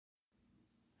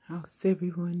How's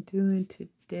everyone doing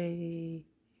today?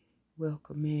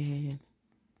 Welcome in.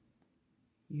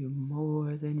 You're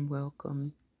more than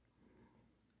welcome.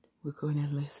 We're going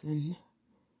to listen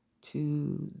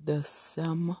to The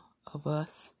Sum of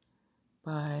Us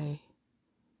by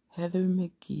Heather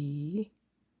McGhee,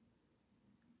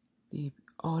 the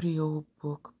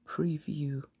audiobook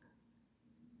preview.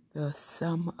 The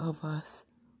Sum of Us,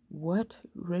 What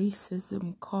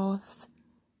Racism Costs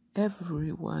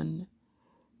Everyone,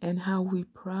 and how we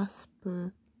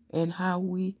prosper and how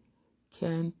we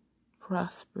can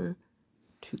prosper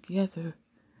together.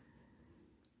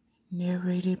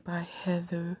 Narrated by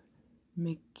Heather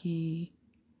McGhee,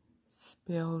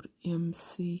 spelled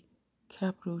MC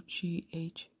capital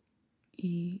GHEE.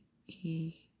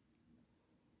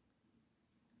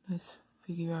 Let's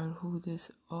figure out who this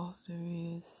author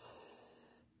is.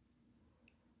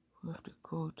 We'll have to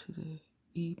go to the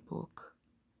ebook.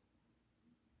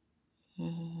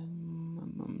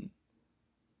 And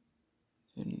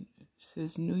it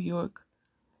says New York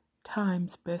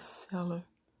Times Bestseller,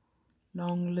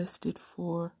 longlisted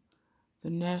for the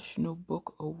National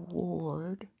Book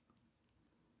Award.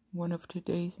 One of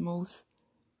today's most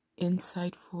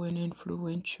insightful and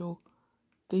influential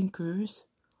thinkers,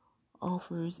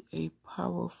 offers a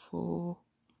powerful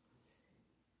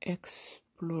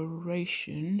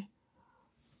exploration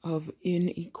of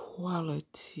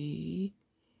inequality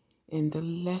and the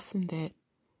lesson that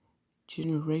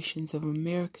generations of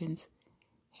Americans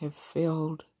have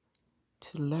failed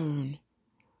to learn.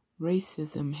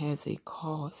 Racism has a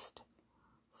cost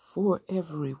for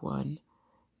everyone,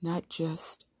 not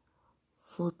just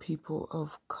for people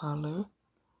of color.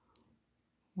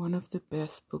 One of the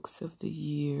best books of the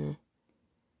year.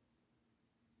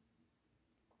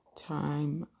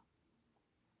 Time,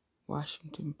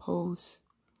 Washington Post,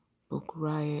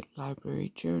 BookRiot,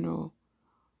 Library Journal.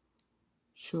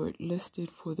 Shortlisted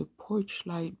for the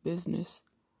PORCHLIGHT Business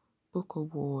Book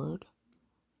Award,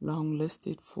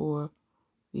 longlisted for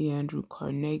the Andrew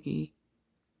Carnegie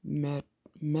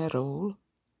Medal.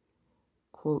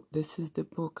 Quote, "This is the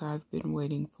book I've been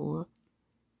waiting for."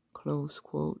 Close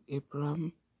quote.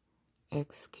 Ibram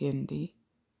X. Kendi,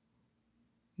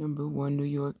 #1 New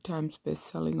York Times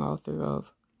bestselling author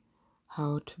of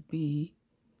How to Be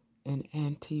an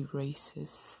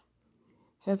Antiracist.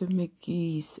 Heather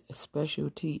McGhee's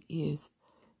specialty is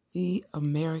the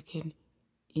American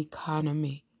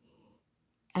economy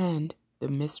and the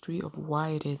mystery of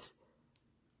why it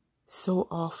so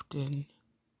often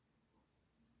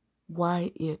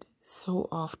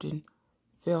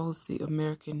fails the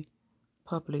American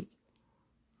public,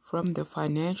 from the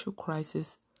financial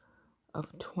crisis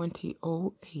of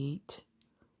 2008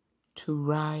 to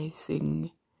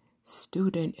rising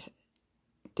student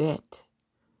debt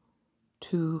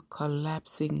to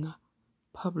collapsing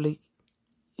public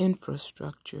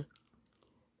infrastructure.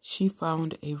 She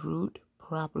found a root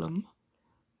problem,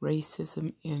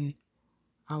 racism, in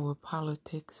our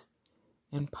politics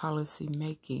and policy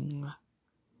making,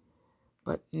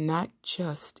 but not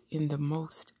just in the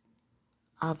most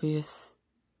obvious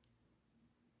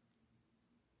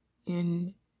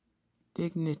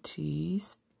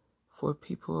indignities for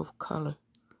people of color.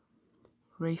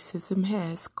 Racism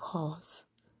has costs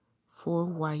for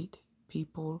white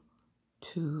people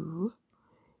too.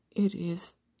 It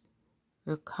is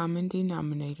the common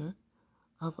denominator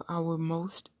of our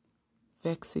most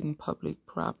vexing public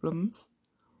problems,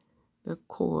 the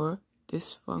core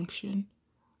dysfunction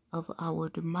of our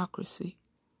democracy,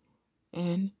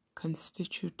 and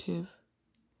constitutive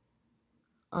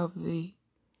of the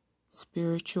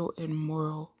spiritual and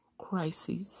moral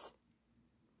crises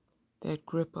that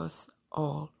grip us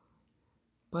all.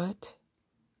 But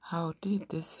how did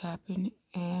this happen,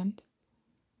 and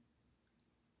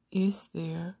is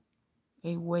there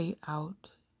a way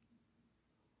out?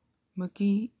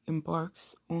 McGhee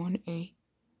embarks on a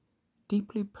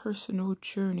deeply personal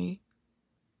journey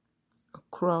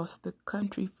across the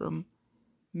country, from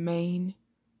Maine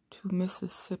to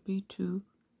Mississippi to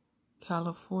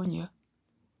California,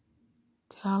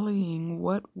 tallying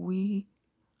what we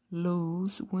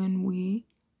lose when we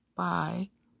buy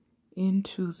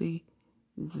into the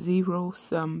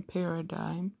zero-sum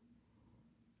paradigm,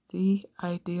 the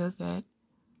idea that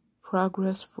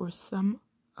progress for some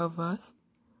of us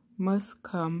must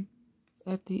come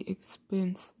at the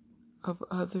expense of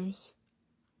others.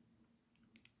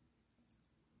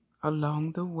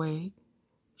 Along the way,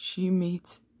 she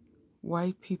meets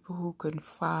white people who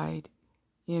confide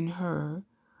in her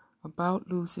about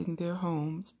losing their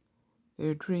homes,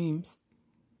 their dreams,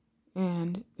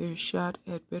 and their shot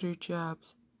at better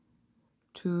jobs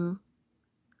to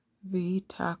the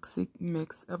toxic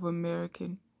mix of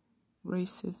American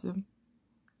racism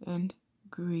and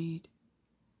greed.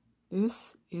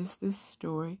 This is the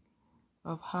story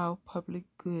of how public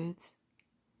goods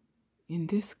in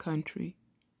this country,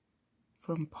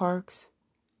 from parks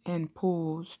and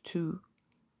pools to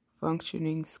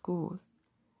functioning schools,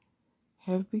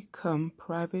 have become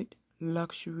private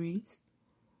luxuries,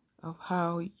 of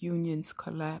how unions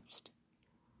collapsed,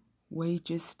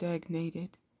 wages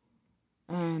stagnated,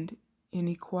 and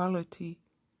inequality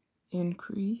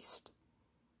increased,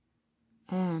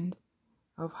 and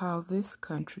of how this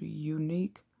country,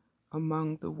 unique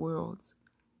among the world's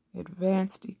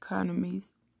advanced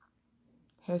economies,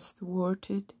 has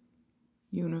thwarted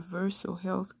universal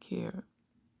health care,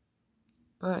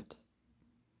 but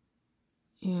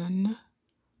in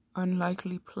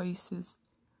unlikely places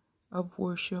of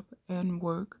worship and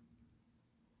work,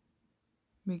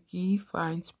 McGhee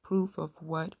finds proof of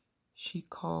what she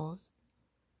calls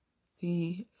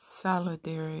the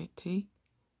Solidarity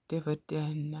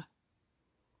Dividend,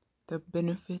 the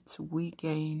benefits we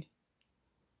gain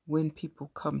when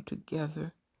people come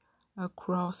together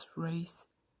across race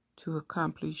to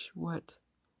accomplish what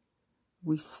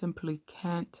we simply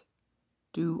can't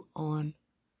do on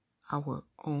our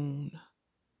own.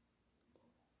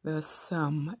 The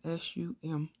sum,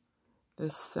 S-U-M, the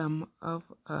sum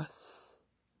of us,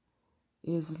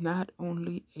 is not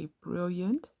only a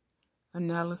brilliant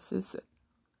analysis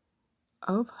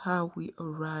of how we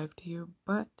arrived here,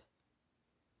 but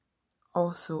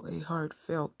also a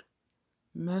heartfelt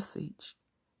message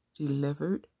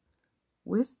delivered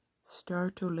with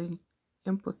startling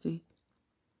empathy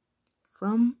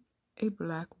from a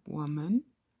Black woman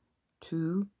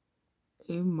to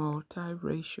a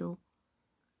multiracial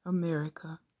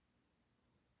America.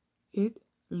 It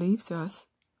leaves us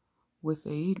with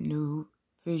a new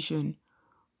vision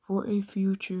for a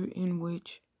future in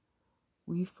which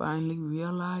we finally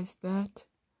realize that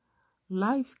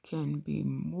life can be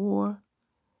more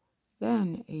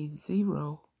than a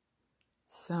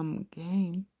zero-sum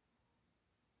game.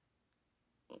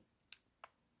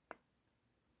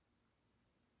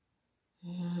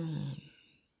 And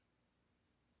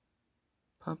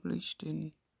published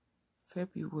in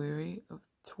February of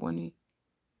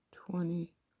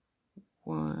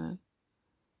 2021.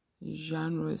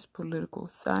 Genre is political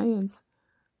science,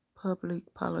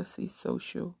 public policy,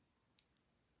 social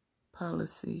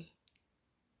policy.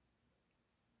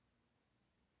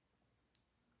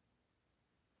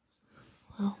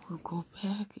 Well, we'll go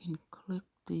back and click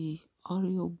the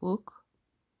audiobook.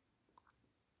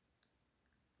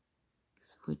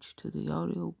 Switch to the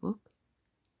audiobook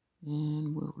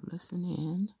and we'll listen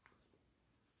in.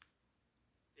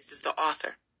 This is the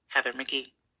author, Heather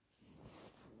McGhee.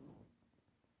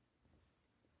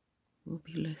 We'll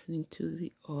be listening to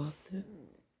the author,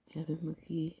 Heather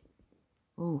McGhee.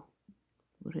 Oh,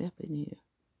 what happened here?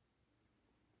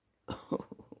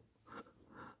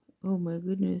 Oh my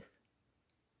goodness.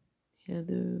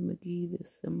 Heather McGhee, the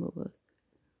sum of us,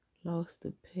 lost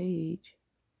the page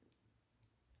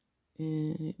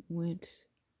and it went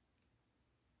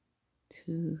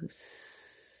to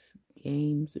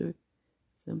games or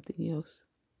something else.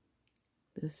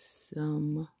 The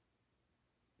sum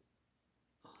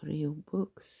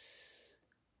audiobooks,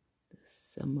 the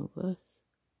sum of us.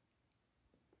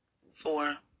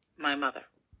 For my mother.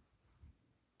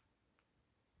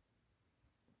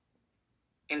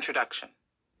 Introduction.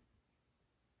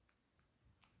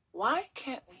 Why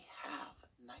can't we have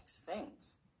nice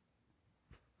things?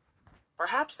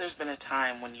 Perhaps there's been a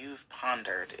time when you've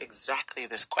pondered exactly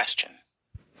this question.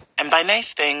 And by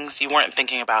nice things, you weren't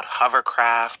thinking about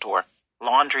hovercraft or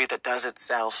laundry that does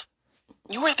itself.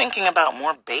 You were thinking about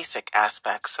more basic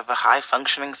aspects of a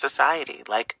high-functioning society,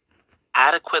 like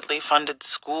adequately funded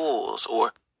schools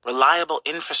or reliable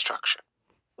infrastructure,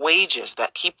 wages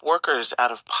that keep workers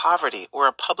out of poverty, or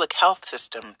a public health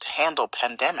system to handle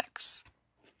pandemics.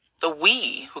 The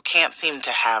we who can't seem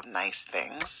to have nice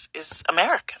things is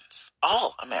Americans,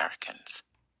 all Americans.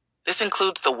 This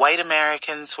includes the white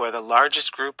Americans, who are the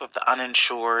largest group of the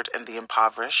uninsured and the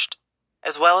impoverished,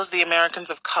 as well as the Americans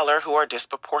of color, who are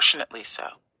disproportionately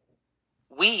so.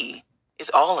 We is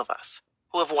all of us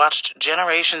who have watched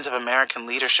generations of American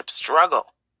leadership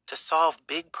struggle to solve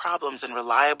big problems and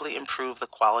reliably improve the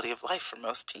quality of life for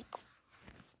most people.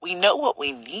 We know what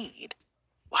we need.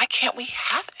 Why can't we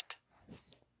have it?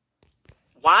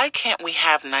 Why can't we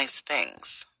have nice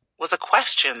things was a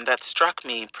question that struck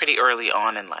me pretty early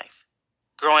on in life.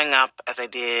 Growing up as I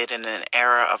did in an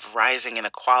era of rising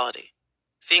inequality,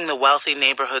 seeing the wealthy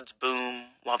neighborhoods boom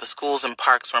while the schools and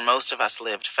parks where most of us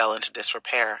lived fell into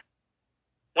disrepair.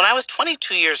 When I was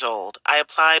 22 years old, I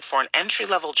applied for an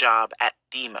entry-level job at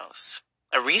Demos,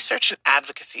 a research and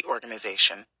advocacy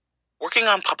organization working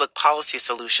on public policy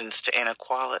solutions to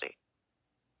inequality.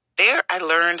 There, I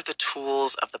learned the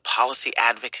tools of the policy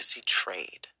advocacy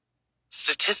trade: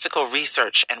 statistical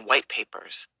research and white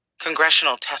papers,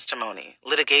 congressional testimony,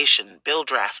 litigation, bill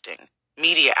drafting,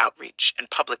 media outreach, and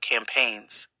public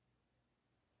campaigns.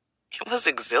 It was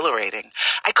exhilarating.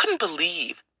 I couldn't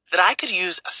believe that I could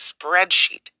use a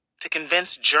spreadsheet to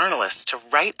convince journalists to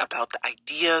write about the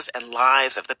ideas and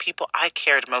lives of the people I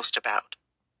cared most about,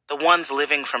 the ones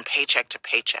living from paycheck to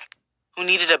paycheck, who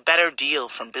needed a better deal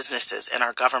from businesses and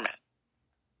our government.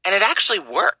 And it actually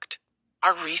worked.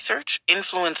 Our research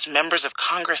influenced members of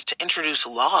Congress to introduce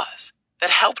laws that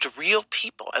helped real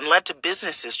people and led to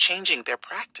businesses changing their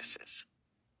practices.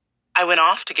 I went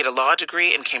off to get a law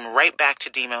degree and came right back to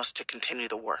Demos to continue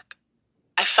the work.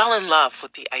 I fell in love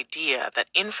with the idea that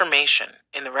information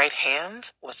in the right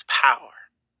hands was power.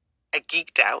 I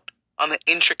geeked out on the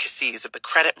intricacies of the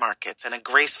credit markets and a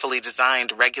gracefully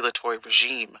designed regulatory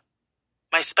regime.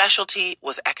 My specialty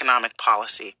was economic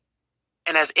policy,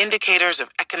 and as indicators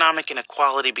of economic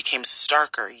inequality became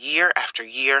starker year after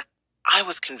year, I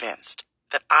was convinced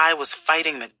that I was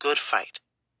fighting the good fight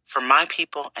for my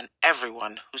people and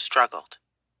everyone who struggled.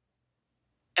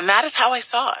 And that is how I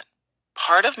saw it.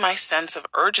 Part of my sense of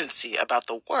urgency about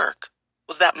the work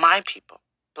was that my people,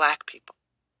 Black people,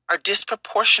 are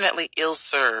disproportionately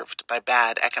ill-served by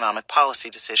bad economic policy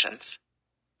decisions.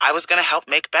 I was going to help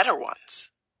make better ones.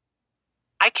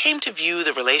 I came to view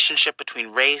the relationship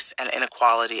between race and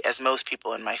inequality as most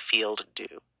people in my field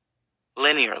do.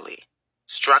 Linearly,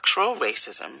 structural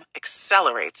racism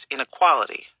accelerates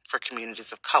inequality for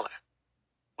communities of color.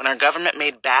 When our government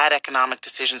made bad economic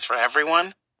decisions for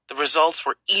everyone, the results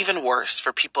were even worse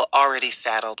for people already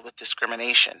saddled with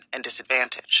discrimination and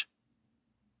disadvantage.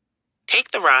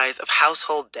 Take the rise of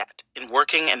household debt in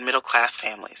working and middle-class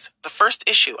families, the first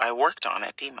issue I worked on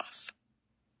at Demos.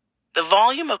 The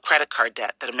volume of credit card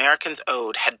debt that Americans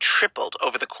owed had tripled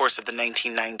over the course of the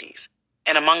 1990s,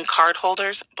 and among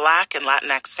cardholders, Black and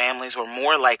Latinx families were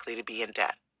more likely to be in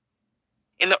debt.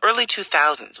 In the early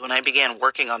 2000s, when I began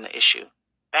working on the issue,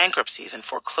 bankruptcies and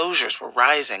foreclosures were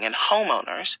rising, and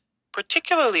homeowners,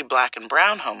 particularly Black and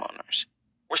brown homeowners,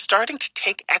 were starting to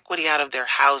take equity out of their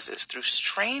houses through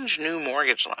strange new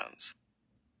mortgage loans.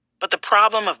 But the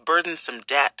problem of burdensome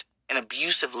debt and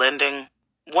abusive lending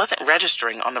wasn't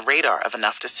registering on the radar of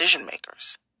enough decision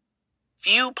makers.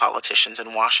 Few politicians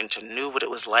in Washington knew what it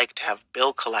was like to have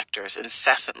bill collectors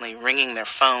incessantly ringing their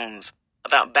phones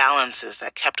about balances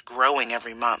that kept growing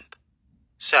every month.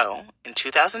 So, in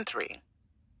 2003,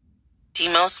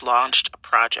 Demos launched a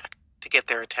project to get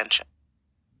their attention.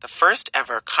 The first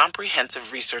ever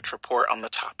comprehensive research report on the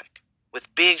topic,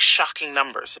 with big, shocking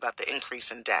numbers about the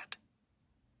increase in debt.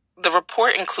 The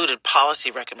report included policy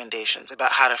recommendations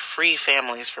about how to free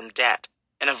families from debt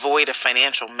and avoid a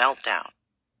financial meltdown.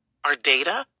 Our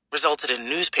data resulted in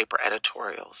newspaper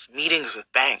editorials, meetings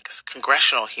with banks,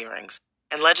 congressional hearings,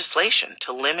 and legislation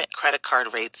to limit credit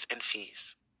card rates and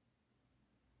fees.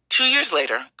 2 years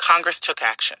later, Congress took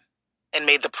action and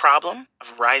made the problem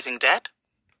of rising debt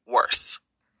worse.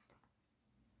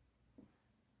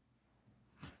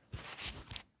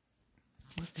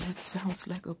 Well, that sounds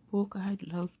like a book I'd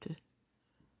love to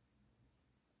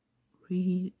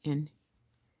read and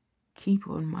keep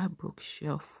on my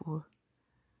bookshelf for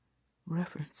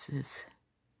references.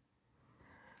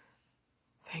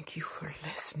 Thank you for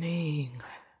listening.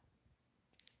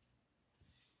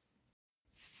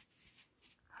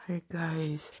 Hi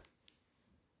guys,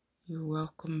 you're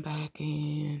welcome back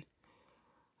in.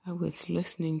 I was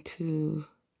listening to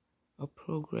a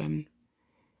program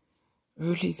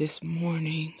early this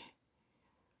morning.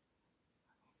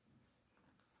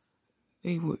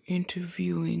 They were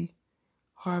interviewing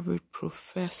Harvard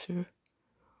professor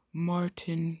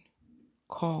Martin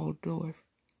Kulldorff,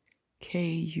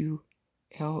 Kulldorff,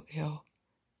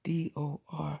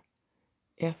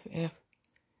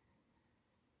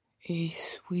 a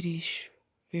Swedish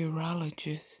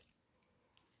virologist,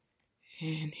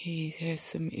 and he has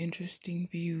some interesting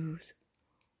views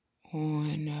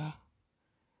on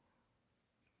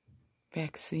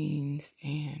vaccines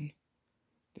and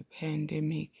the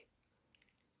pandemic.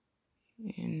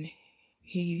 And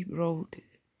he wrote,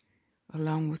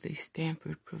 along with a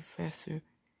Stanford professor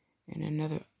and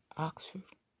another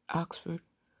Oxford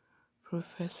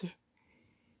professor,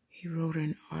 he wrote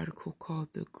an article called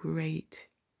The Great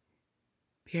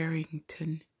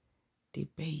Barrington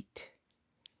Debate.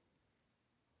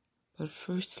 But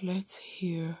first, let's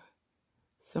hear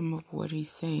some of what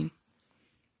he's saying.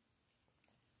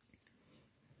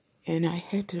 And I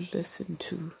had to listen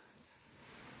to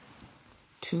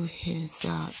his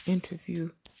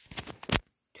interview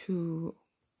 2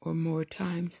 or more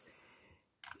times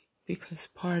because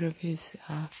part of his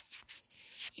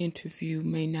interview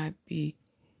may not be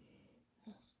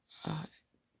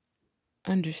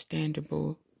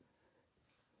understandable.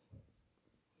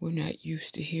 We're not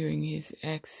used to hearing his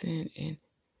accent, and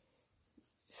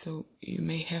so you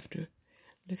may have to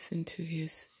listen to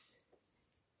his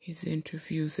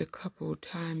interviews a couple of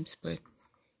times, but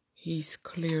he's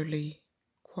clearly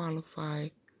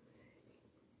qualified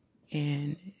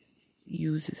and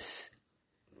uses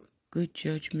good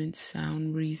judgment,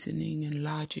 sound reasoning, and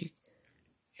logic.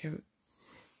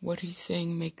 What he's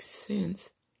saying makes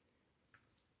sense.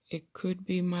 It could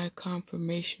be my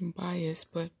confirmation bias,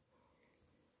 but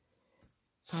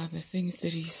the things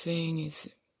that he's saying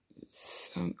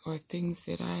are things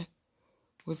that I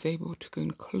was able to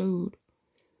conclude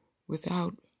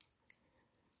without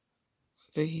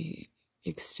the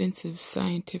extensive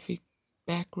scientific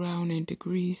background and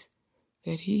degrees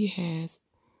that he has.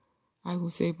 I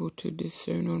was able to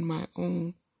discern on my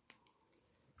own.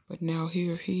 But now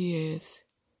here he is.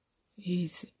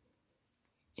 He's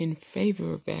in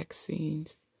favor of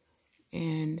vaccines,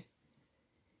 and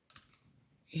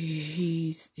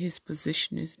his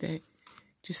position is that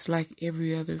just like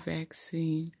every other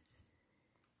vaccine,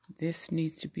 this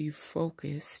needs to be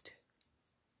focused,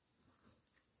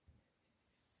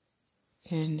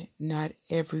 and not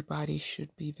everybody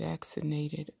should be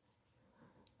vaccinated.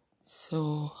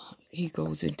 So he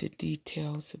goes into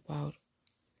details about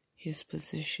his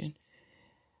position.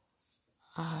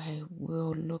 I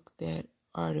will look that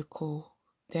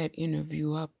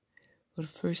interview up, but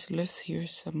first let's hear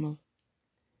some of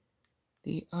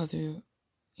the other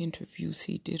interviews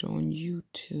he did on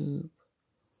YouTube.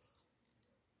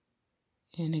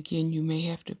 And again, you may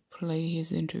have to play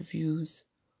his interviews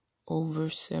over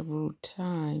several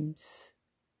times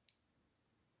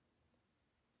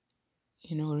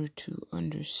in order to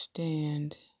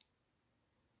understand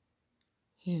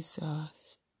his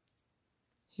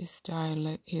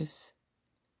dialect, his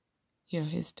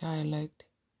dialect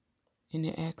and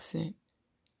the accent.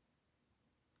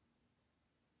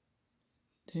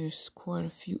 There's quite a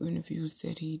few interviews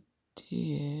that he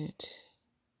did.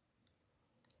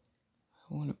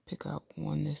 I want to pick out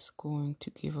one that's going to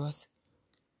give us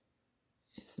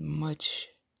as much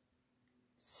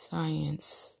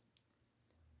science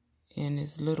and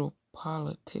as little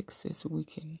politics as we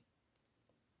can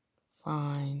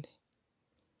find.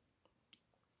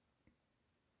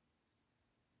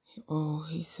 Oh,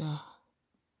 he's a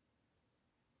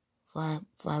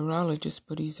virologist,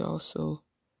 but he's also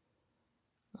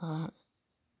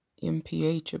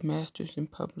MPH, a Master's in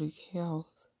Public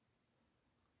Health.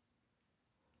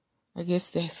 I guess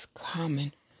that's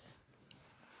common.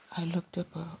 I looked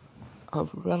up a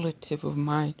relative of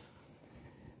mine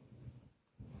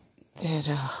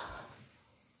that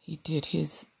he did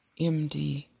his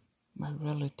MD. My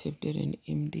relative did an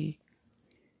MD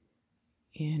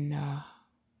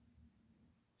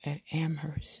at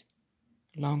Amherst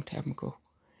a long time ago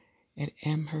at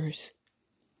Amherst.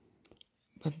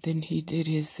 But then he did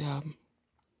his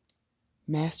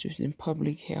Master's in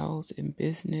Public Health and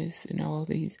Business and all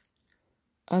these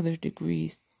other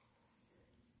degrees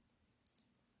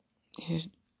at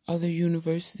other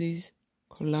universities,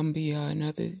 Columbia and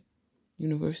other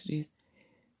universities.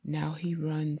 Now he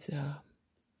runs,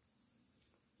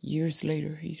 years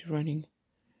later, he's running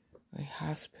a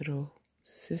hospital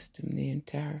system, the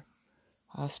entire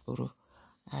hospital.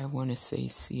 I want to say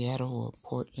Seattle or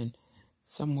Portland,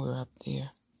 somewhere up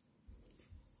there.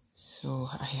 So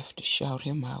I have to shout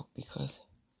him out because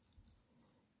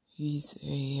he's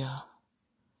a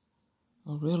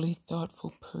really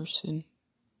thoughtful person.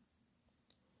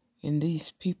 And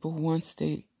these people, once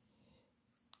they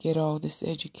get all this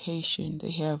education,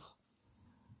 they have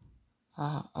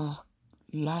a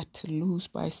lot to lose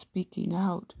by speaking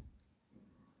out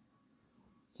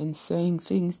and saying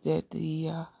things that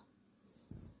the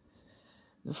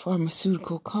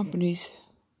pharmaceutical companies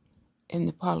and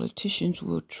the politicians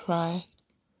will try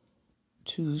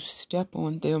to step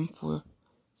on them for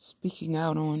speaking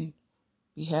out on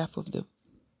behalf of the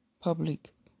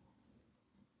public.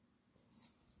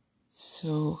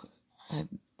 So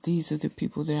these are the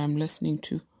people that I'm listening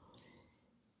to.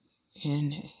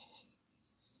 And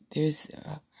there's,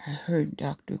 I heard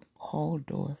Dr.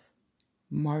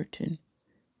 Martin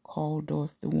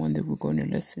Kaldorf, the one that we're going to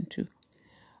listen to.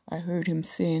 I heard him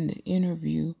say in the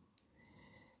interview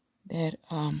that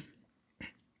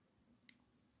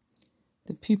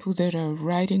the people that are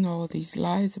writing all these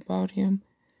lies about him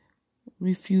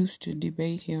refuse to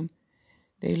debate him.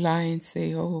 They lie and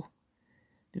say, oh,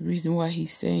 the reason why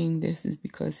he's saying this is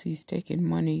because he's taking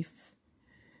money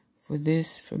for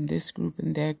this from this group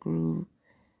and that group.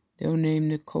 They'll name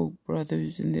the Koch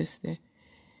brothers and this, that.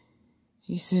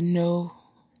 He said, no,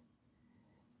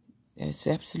 that's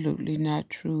absolutely not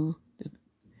true.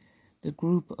 The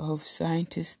group of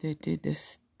scientists that did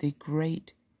this, the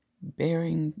Great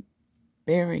Barrington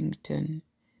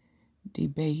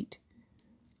Debate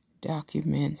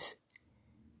documents,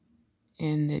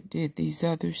 and that did these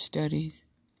other studies,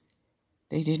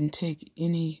 they didn't take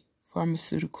any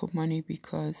pharmaceutical money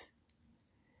because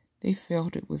they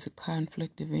felt it was a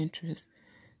conflict of interest.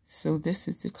 So this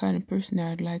is the kind of person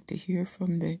I'd like to hear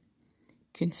from that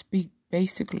can speak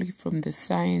basically from the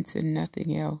science and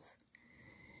nothing else.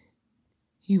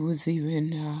 He was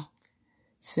even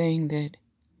saying that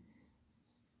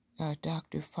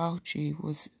Dr. Fauci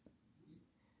was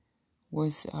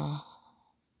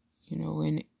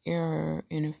in error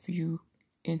in a few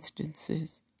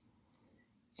instances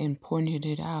and pointed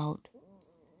it out.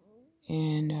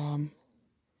 And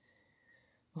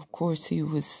of course he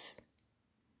was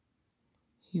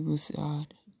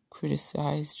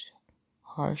criticized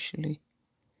harshly,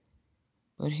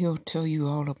 but he'll tell you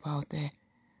all about that.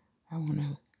 I want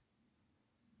to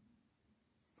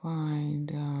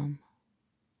find,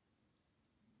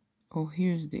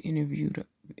 here's the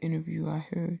interview I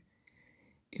heard.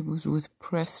 It was with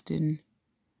Preston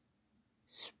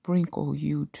Sprinkle,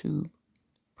 YouTube.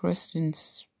 Preston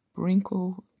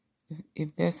Sprinkle,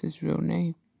 if that's his real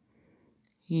name.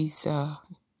 He's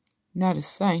not a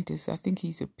scientist. I think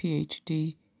he's a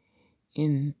PhD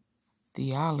in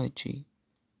theology.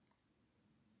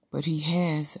 But he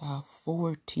has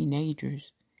 4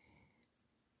 teenagers.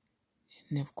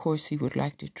 And of course he would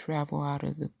like to travel out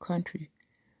of the country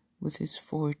with his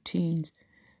 4 teens.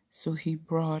 So he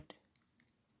brought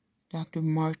Dr.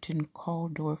 Martin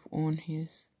Kulldorff on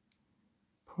his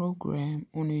program,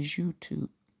 on his YouTube.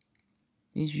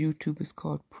 His YouTube is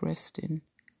called Preston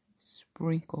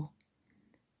Sprinkle.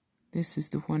 This is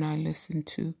the one I listened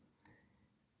to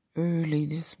early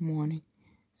this morning,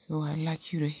 so I'd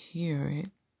like you to hear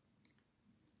it.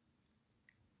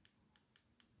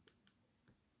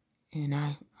 And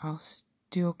I'll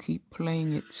still keep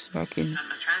playing it so I can...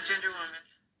 I'm a transgender woman.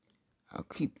 I'll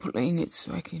keep playing it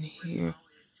so I can hear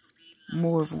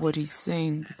more of what he's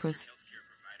saying, because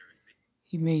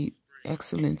he made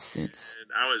excellent sense.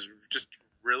 And I was just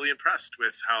really impressed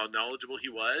with how knowledgeable he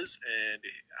was and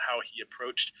how he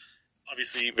approached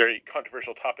obviously very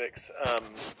controversial topics.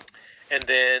 And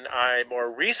then I more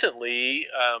recently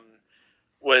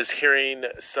was hearing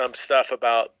some stuff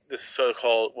about this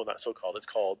so-called, well, not so-called, it's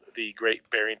called the Great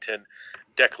Barrington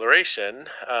Declaration,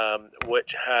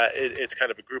 which it's kind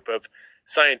of a group of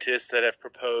scientists that have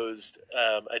proposed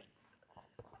a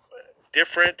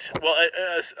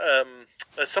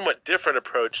somewhat different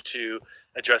approach to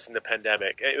addressing the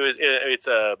pandemic.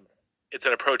 It's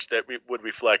an approach that would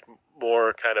reflect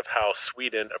more kind of how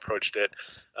Sweden approached it,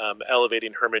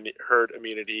 elevating herd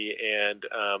immunity and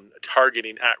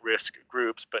targeting at-risk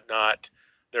groups, but not.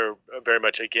 They're very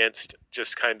much against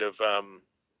just kind of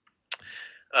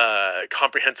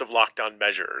comprehensive lockdown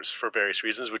measures for various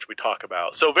reasons, which we talk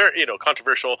about. So very,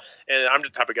 controversial. And I'm the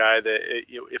type of guy that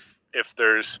if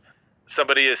there's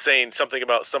somebody is saying something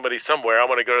about somebody somewhere, I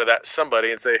want to go to that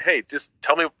somebody and say, hey, just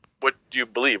tell me what do you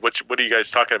believe? What are you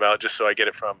guys talking about? Just so I get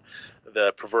it from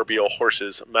the proverbial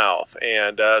horse's mouth.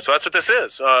 And so that's what this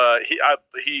is.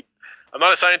 I'm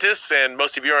not a scientist, and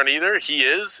most of you aren't either. He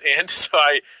is, and so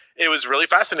it was really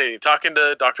fascinating talking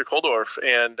to Dr. Kulldorff,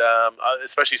 and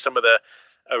especially some of the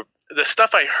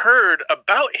stuff I heard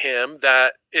about him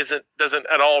that doesn't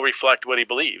at all reflect what he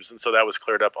believes, and so that was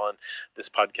cleared up on this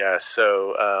podcast.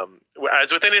 So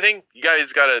as with anything, you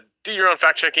guys got to do your own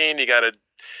fact checking. You got to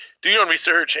do your own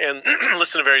research and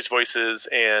listen to various voices,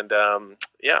 and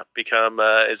become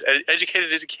as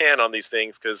educated as you can on these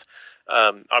things, because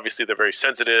obviously they're very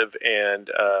sensitive and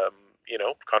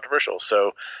controversial.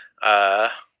 So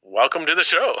welcome to the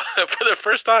show for the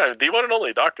first time, the one and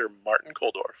only Dr. Martin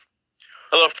Kulldorff.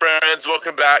 Hello, friends.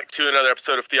 Welcome back to another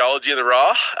episode of Theology in the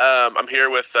Raw. I'm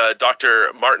here with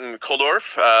Dr. Martin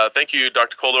Kulldorff. Thank you,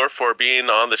 Dr. Kulldorff, for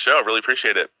being on the show. Really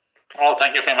appreciate it. Oh,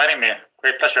 thank you for inviting me.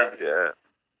 Great pleasure. Yeah.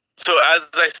 So as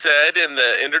I said in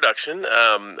the introduction,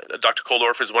 Dr.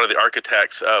 Kulldorff is one of the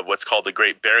architects of what's called the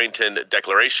Great Barrington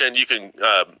Declaration. You can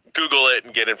Google it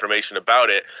and get information about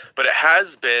it. But it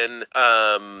has been,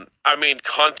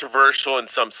 controversial in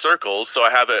some circles. So I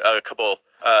have a couple,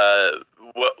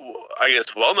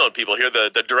 well-known people here.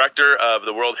 The director of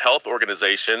the World Health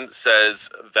Organization says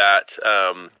that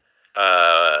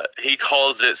he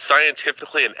calls it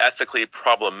scientifically and ethically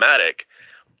problematic.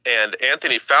 And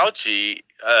Anthony Fauci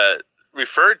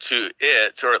referred to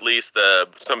it, or at least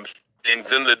some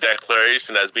things in the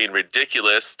declaration, as being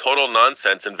ridiculous, total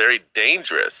nonsense, and very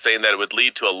dangerous, saying that it would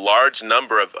lead to a large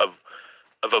number of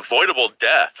avoidable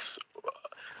deaths.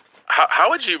 How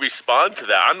would you respond to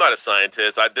that? I'm not a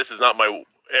scientist. This is not my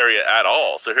area at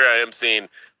all. So here I am seeing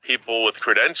people with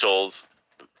credentials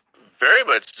very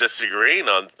much disagreeing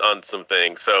on some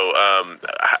things. So, how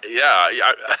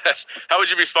would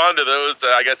you respond to those,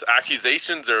 I guess,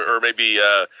 accusations or maybe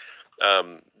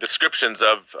descriptions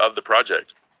of the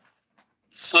project?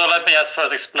 So let me just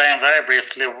first explain very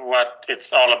briefly what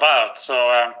it's all about.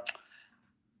 So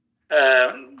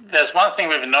there's one thing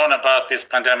we've known about this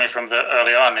pandemic from the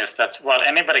early on is that while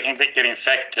anybody can get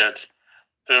infected,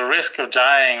 the risk of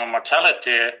dying or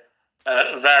mortality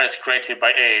varies greatly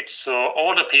by age. So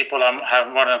older people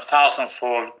have more than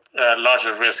 1,000-fold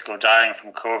larger risk of dying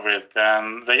from COVID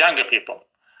than the younger people.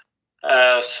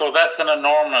 So that's an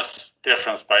enormous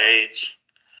difference by age.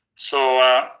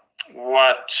 So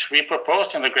what we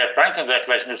proposed in the Great Barrington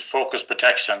Declaration is focused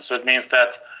protection. So it means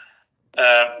that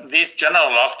these general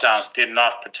lockdowns did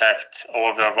not protect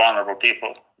all the vulnerable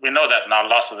people. We know that now,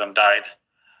 lots of them died.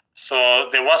 So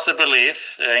there was a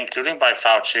belief, including by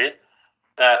Fauci,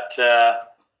 that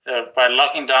by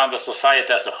locking down the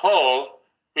society as a whole,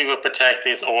 we would protect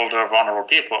these older, vulnerable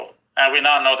people. And we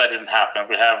now know that didn't happen.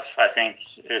 We have, I think,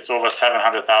 it's over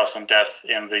 700,000 deaths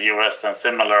in the US and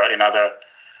similar in other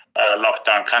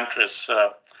lockdown countries.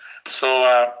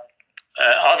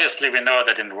 Obviously, we know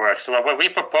that didn't work. So what we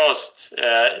proposed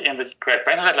in the Great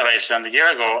Barrington Declaration a year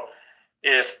ago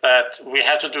is that we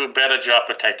had to do a better job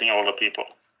protecting older people.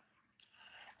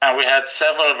 And we had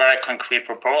several very concrete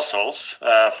proposals.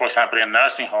 For example, in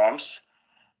nursing homes,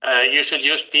 you should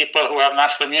use people who have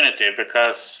natural immunity,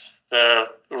 because the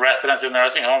residents in the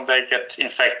nursing home, they get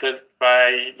infected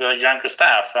by the younger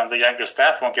staff, and the younger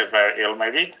staff won't get very ill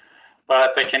maybe,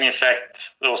 but they can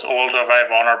infect those older, very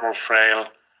vulnerable,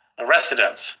 frail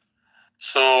residents.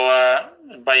 So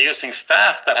by using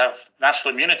staff that have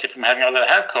natural immunity from having already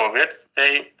had COVID,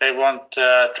 they won't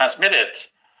transmit it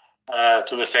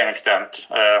to the same extent,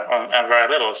 and very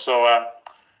little. So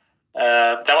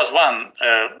that was one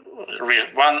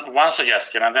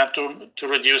suggestion, and then to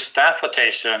reduce staff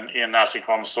rotation in nursing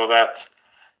homes so that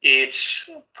each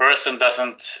person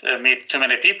doesn't meet too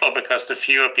many people, because the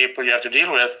fewer people you have to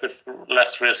deal with, the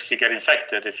less risk you get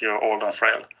infected if you're old and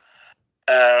frail.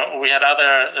 We had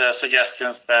other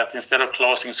suggestions that instead of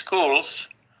closing schools,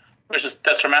 which is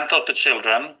detrimental to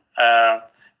children,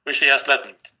 we should just let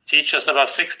teachers above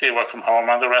 60 work from home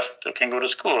and the rest can go to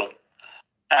school.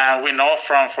 And we know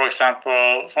from, for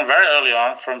example, from very early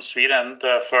on from Sweden,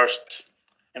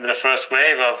 in the first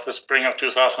wave of the spring of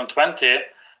 2020,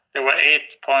 there were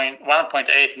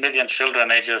 1.8 million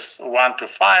children ages 1 to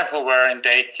 5 who were in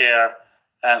daycare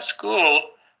and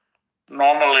school.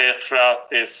 Normally throughout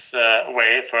this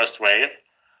first wave,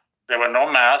 there were no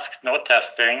masks, no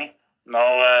testing,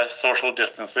 no social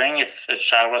distancing. If a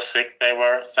child was sick, they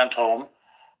were sent home.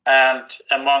 And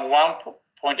among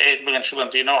 1.8 million children,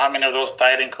 do you know how many of those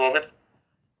died in COVID?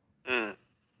 Yeah.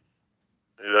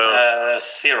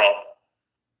 0.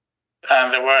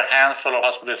 And there were a handful of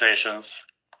hospitalizations.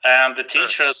 And the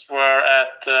teachers were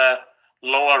at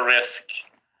lower risk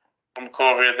from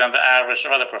COVID than the average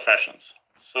of other professions.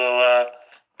 So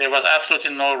there was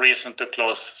absolutely no reason to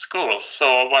close schools.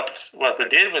 So what we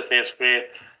did with this, we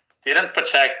didn't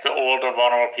protect the older,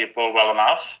 vulnerable people well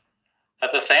enough.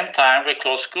 At the same time, we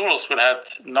closed schools, which had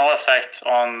no effect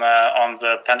on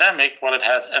the pandemic, while it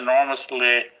had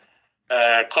enormously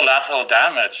collateral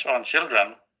damage on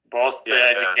children, both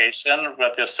their education,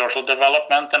 but their social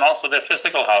development, and also their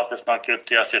physical health. It's not good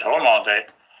to just sit home all day.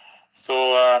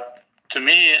 So to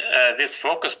me, this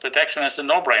focused protection is a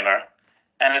no-brainer.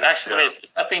 And it actually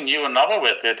is nothing new and novel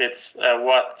with it. It's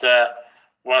what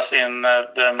was in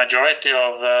the majority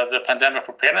of the pandemic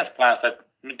preparedness plans that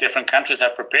different countries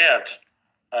have prepared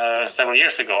several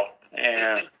years ago,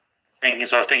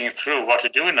 thinking through what to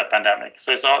do in the pandemic.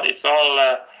 So it's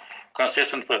all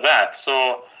consistent with that.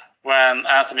 So when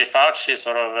Anthony Fauci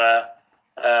sort of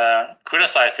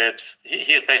criticized it,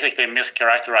 he's basically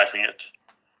mischaracterizing it.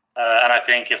 And I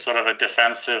think it's sort of a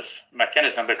defensive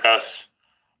mechanism, because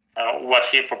what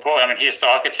he proposed, he's the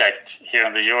architect here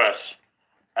in the US,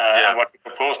 and what he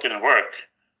proposed didn't work.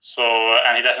 So,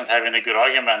 and he doesn't have any good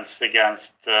arguments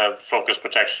against focus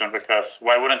protection, because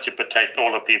why wouldn't you protect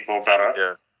older people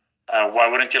better? Why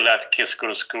wouldn't you let kids go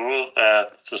to school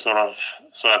so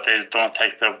that they don't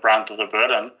take the brunt of the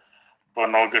burden for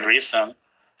no good reason?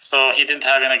 So he didn't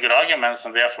have any good arguments,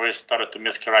 and therefore he started to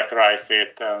mischaracterize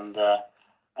it, and there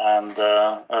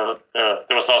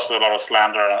was also a lot of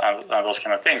slander and those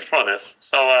kind of things for this.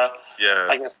 So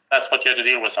I guess that's what you have to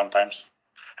deal with sometimes.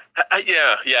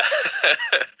 Yeah.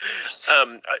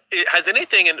 Has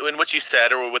anything in what you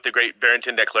said, or with the Great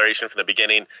Barrington Declaration from the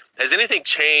beginning, has anything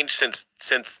changed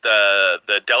since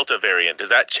the Delta variant? Does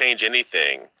that change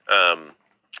anything?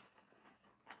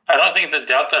 I don't think the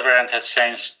Delta variant has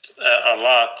changed a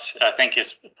lot. I think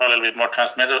it's probably a bit more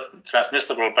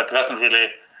transmissible, but it doesn't really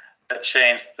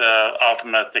change the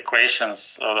ultimate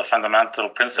equations or the fundamental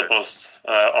principles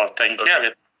of taking care of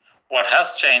it. What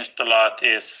has changed a lot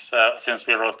is, since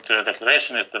we wrote the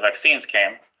declaration, is the vaccines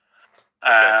came.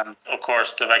 And of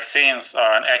course, the vaccines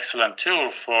are an excellent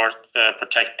tool for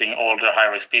protecting older,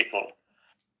 high-risk people.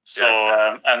 So,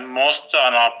 and most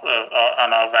are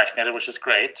now vaccinated, which is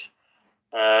great.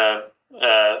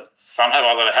 Some have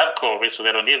already had COVID, so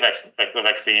they don't need the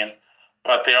vaccine.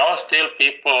 But there are still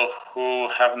people who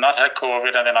have not had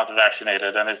COVID and they're not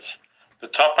vaccinated. And it's the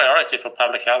top priority for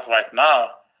public health right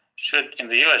now in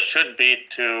the US should be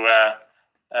to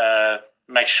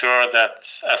make sure that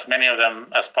as many of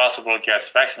them as possible gets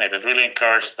vaccinated, really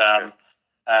encourage them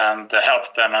and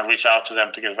help them and reach out to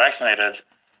them to get vaccinated.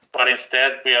 But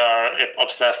instead, we are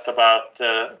obsessed about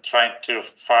trying to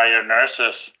fire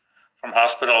nurses from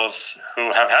hospitals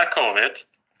who have had COVID,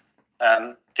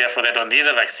 and therefore they don't need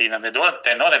a vaccine, and they know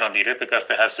they don't need it because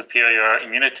they have superior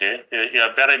immunity. You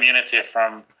have better immunity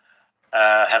from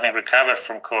having recovered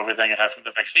from COVID than you have from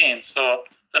the vaccine. So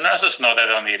the nurses know they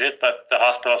don't need it, but the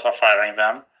hospitals are firing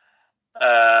them.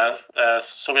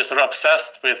 So we're sort of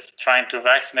obsessed with trying to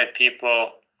vaccinate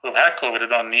people who've had COVID who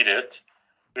don't need it.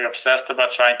 We're obsessed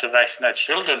about trying to vaccinate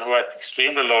children who are at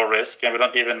extremely low risk, and we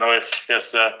don't even know if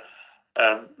there's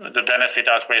the benefit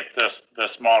outweighs the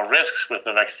small risks with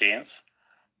the vaccines.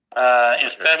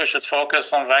 Instead, we should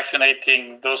focus on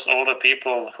vaccinating those older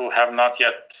people who have not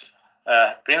yet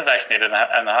been vaccinated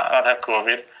and not have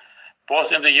COVID,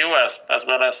 both in the U.S. as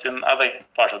well as in other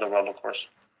parts of the world, of course.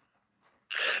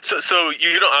 So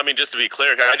you don't. I mean, just to be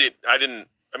clear, I didn't.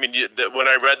 I mean, when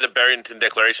I read the Barrington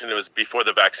Declaration, it was before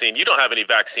the vaccine. You don't have any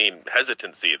vaccine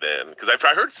hesitancy then, because I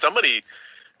heard somebody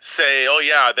say, "Oh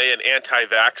yeah, they an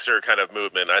anti-vaxxer kind of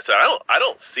movement." I said, I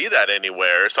don't see that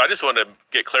anywhere. So I just want to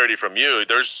get clarity from you.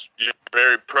 You're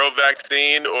very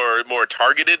pro-vaccine, or more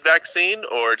targeted vaccine,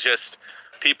 or just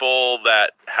people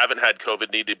that haven't had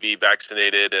COVID need to be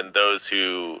vaccinated, and those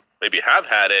who maybe have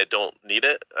had it don't need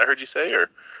it? I heard you say, or?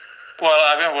 Well,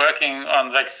 I've been working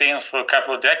on vaccines for a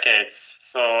couple of decades,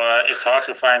 so it's hard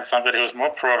to find somebody who's more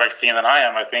pro-vaccine than I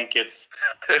am. I think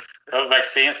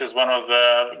vaccines is one of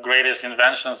the greatest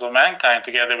inventions of mankind,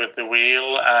 together with the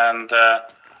wheel and the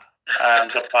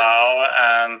plow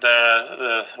and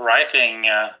the writing.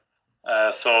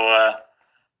 I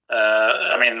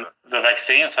mean, the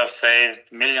vaccines have saved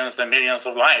millions and millions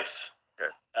of lives.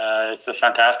 Okay. It's a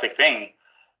fantastic thing,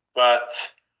 but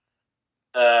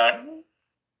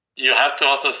you have to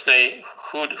also say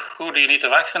who do you need to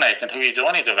vaccinate and who you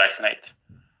don't need to vaccinate.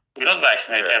 We don't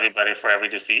vaccinate everybody for every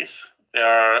disease.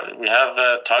 We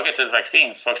have targeted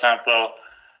vaccines. For example,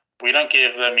 we don't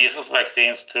give the measles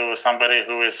vaccines to somebody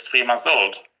who is 3 months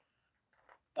old.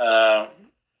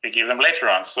 We give them later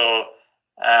on. So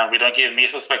we don't give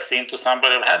measles vaccine to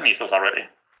somebody who had measles already.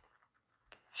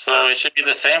 So it should be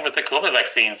the same with the COVID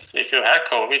vaccines. If you had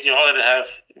COVID, you already have.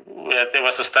 There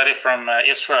was a study from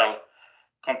Israel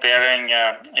comparing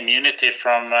immunity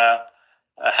from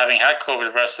having had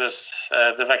COVID versus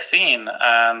the vaccine.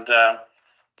 And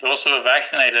those who were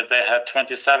vaccinated, they had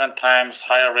 27 times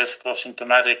higher risk of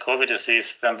symptomatic COVID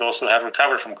disease than those who had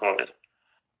recovered from COVID.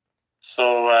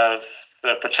 So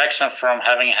the protection from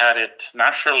having had it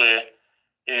naturally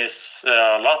is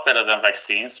a lot better than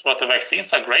vaccines. What the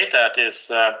vaccines are great at is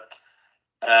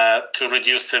to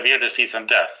reduce severe disease and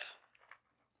death.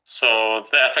 So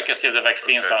the efficacy of the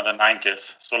vaccines are in the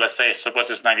 90s. So suppose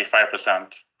it's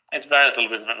 95%. It varies a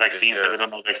little bit with vaccines, so we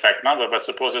don't know the exact number, but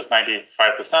suppose it's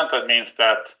 95%, that means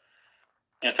that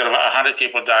instead of 100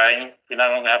 people dying, we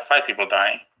now only have 5 people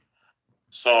dying.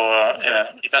 So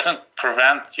it doesn't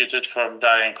prevent you from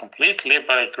dying completely,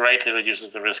 but it greatly reduces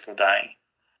the risk of dying.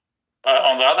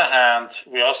 On the other hand,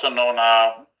 we also know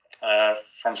now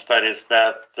from studies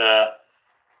that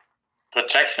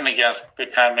protection against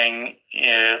getting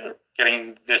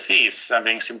disease and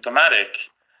being symptomatic,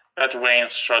 that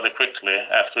wanes rather quickly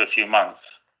after a few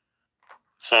months.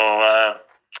 So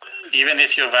even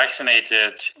if you're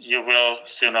vaccinated, you will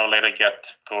sooner or later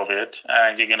get COVID,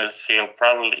 and you're going to feel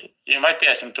you might be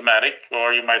asymptomatic,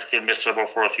 or you might feel miserable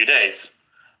for a few days.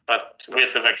 But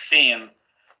with the vaccine,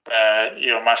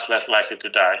 you're much less likely to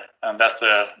die. And I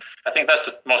think that's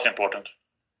the most important.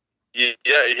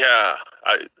 Yeah.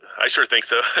 I sure think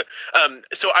so.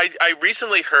 So I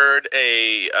recently heard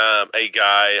a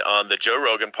guy on the Joe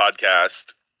Rogan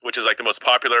podcast, which is like the most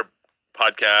popular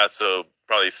podcast. So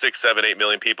probably 6, 7, 8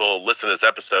 million people listen to this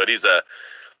episode.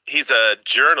 He's a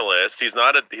journalist. He's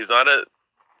not a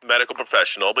medical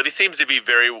professional, but he seems to be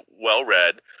very well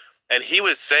read. And he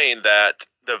was saying that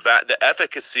the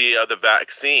efficacy of the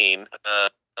vaccine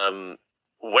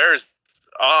wears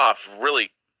off really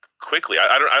quickly.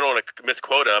 I don't want to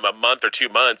misquote him, a month or 2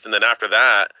 months, and then after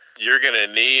that, you're going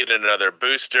to need another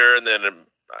booster. And then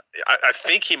I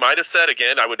think he might have said,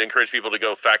 again, I would encourage people to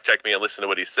go fact check me and listen to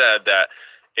what he said, that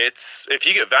if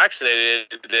you get vaccinated,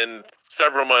 then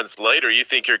several months later, you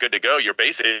think you're good to go. You're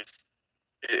basically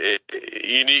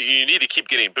you need to keep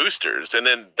getting boosters, and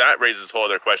then that raises whole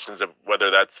other questions of whether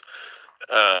that's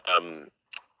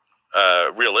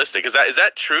realistic. Is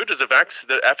that true? Does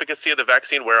the efficacy of the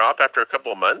vaccine wear off after a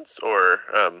couple of months, or?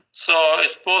 So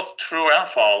it's both true and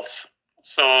false.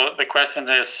 So the question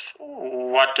is,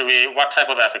 what type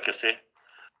of efficacy?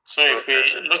 So if we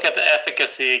look at the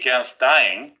efficacy against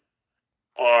dying,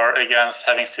 or against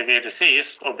having severe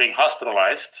disease or being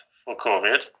hospitalized for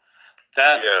COVID,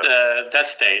 that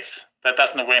stays. That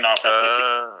doesn't wane off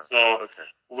after So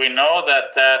we know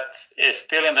that is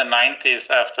still in the 90s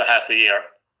after half a year.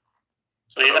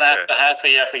 So even after half a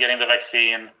year after getting the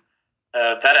vaccine,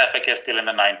 that efficacy is still in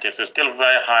the 90s. So it's still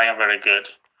very high and very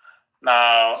good.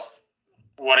 Now,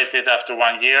 what is it after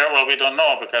 1 year? Well, we don't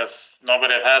know, because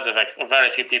nobody have had the vaccine. Very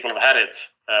few people have had it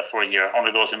for a year,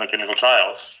 only those in the clinical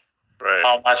trials. Right.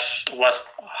 How much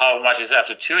is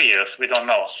after 2 years? We don't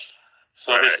know.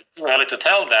 So it's too early to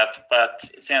tell that. But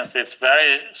since it's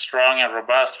very strong and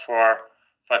robust for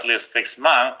at least 6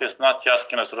 months, it's not just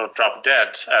going to sort of drop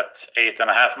dead at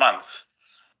 8.5 months.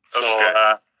 So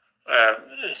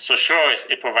sure,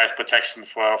 it provides protection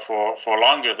for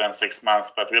longer than 6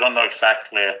 months, but we don't know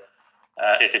exactly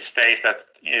if it stays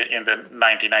in the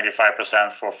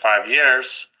 90-95% for 5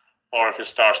 years, or if it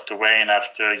starts to wane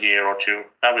after a year or two.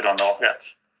 That we don't know yet.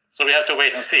 So we have to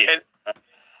wait and see.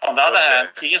 On the other hand,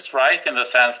 he is right in the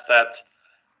sense that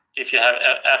if you have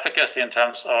efficacy in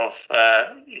terms of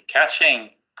catching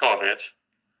COVID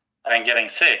and getting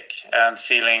sick and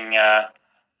feeling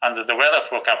under the weather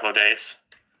for a couple of days,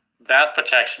 that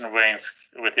protection wanes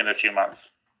within a few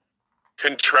months.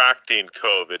 Contracting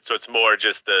COVID, so it's more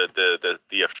just the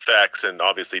effects and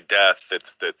obviously death.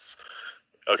 It's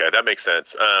okay. That makes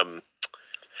sense.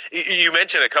 You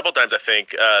mentioned a couple times, I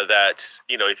think, that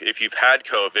if you've had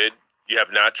COVID, you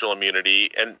have natural immunity.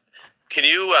 And can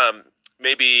you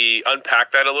maybe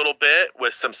unpack that a little bit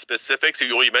with some specifics?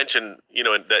 You mentioned in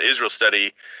the Israel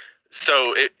study.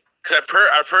 So because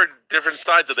I've heard different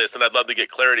sides of this, and I'd love to get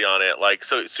clarity on it. Like,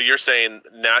 so you're saying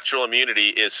natural immunity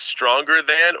is stronger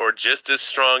than, or just as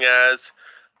strong as,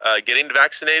 getting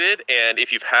vaccinated? And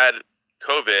if you've had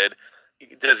COVID,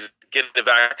 does getting the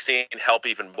vaccine help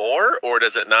even more, or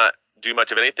does it not do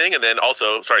much of anything? And then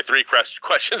also, sorry, 3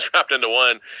 questions wrapped into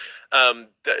one.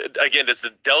 Again, does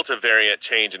the Delta variant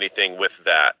change anything with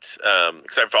that?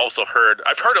 Because I've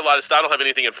heard a lot of stuff. I don't have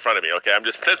anything in front of me. Okay,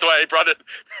 that's why I brought it.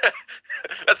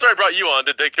 That's why I brought you on,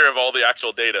 to take care of all the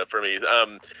actual data for me.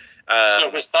 So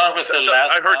we start with the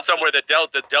last. I heard somewhere that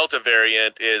the Delta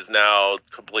variant is now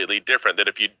completely different. That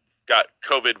if you got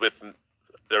COVID with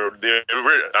the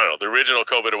original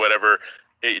COVID or whatever,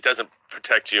 it doesn't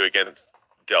protect you against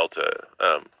Delta.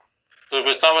 So if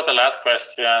we start with the last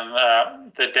question,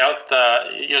 the Delta,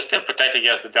 you're still protected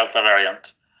against the Delta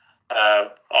variant.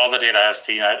 All the data I've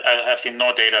seen, I have seen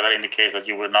no data that indicates that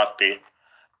you would not be.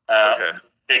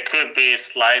 There could be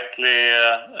slightly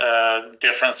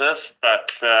differences,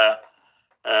 but the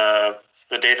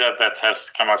data that has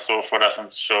come out so far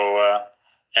doesn't show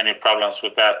any problems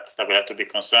with that we have to be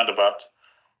concerned about.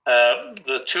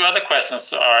 The 2 other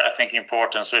questions are, I think,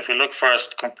 important. So if you look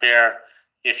first, compare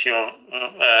if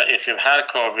you've had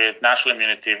COVID, natural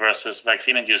immunity versus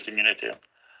vaccine-induced immunity.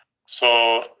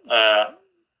 So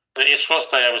the Israel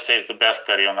study, I would say, is the best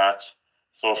study on that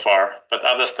so far, but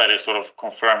other studies sort of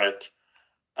confirm it.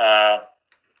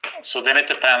 So then it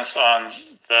depends on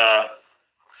the.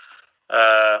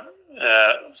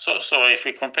 So if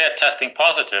we compare testing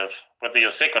positive, whether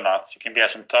you're sick or not, you can be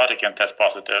asymptotic and test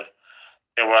positive.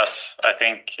 There was, I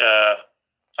think,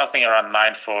 something around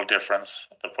 9-fold difference,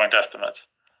 the point estimate.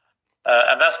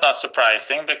 And that's not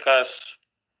surprising, because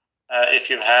if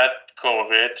you've had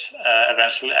COVID,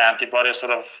 eventually antibodies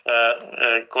sort of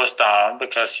goes down,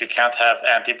 because you can't have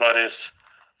antibodies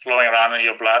flowing around in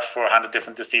your blood for 100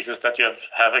 different diseases that you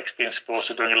have experienced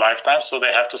exposure during your lifetime. So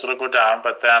they have to sort of go down.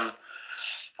 But then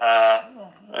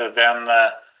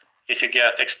if you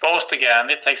get exposed again,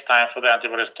 it takes time for the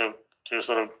antibodies to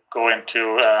sort of go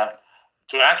into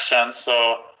to action.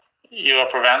 So you are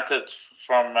prevented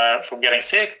from getting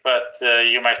sick, but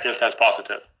you might still test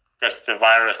positive because the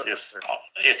virus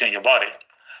is in your body.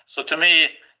 So to me,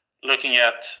 looking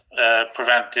at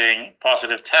preventing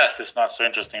positive tests is not so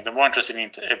interesting. The more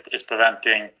interesting is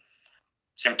preventing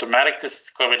symptomatic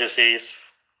COVID disease,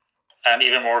 and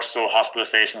even more so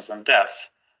hospitalizations and death.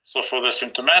 So for the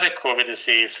symptomatic COVID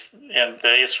disease, in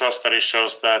the Israel study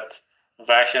shows that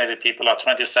vaccinated people are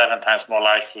 27 times more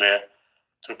likely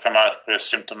to come out with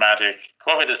symptomatic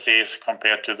COVID disease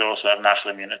compared to those who have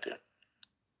natural immunity.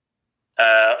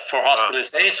 For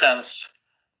hospitalizations,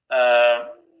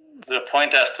 the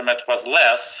point estimate was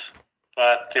less,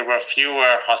 but there were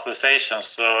fewer hospitalizations,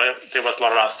 so there was a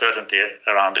lot of uncertainty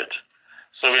around it.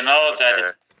 So we know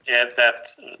that that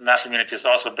natural immunity is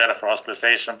also better for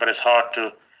hospitalization, but it's hard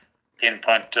to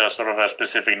pinpoint sort of a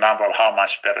specific number of how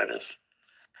much better it is.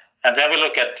 And then we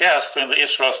look at deaths. So in the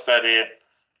Israel study,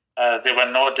 there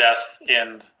were no deaths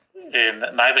in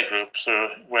neither group. So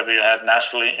whether you had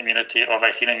natural immunity or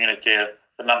vaccine immunity,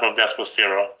 the number of deaths was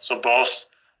 0. So both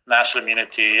natural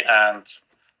immunity and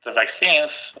the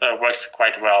vaccines works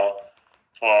quite well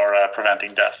for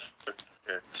preventing death.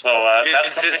 Okay. So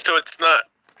so it's not.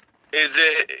 Is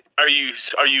it? Are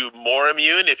you more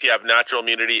immune if you have natural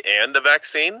immunity and the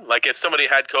vaccine? Like if somebody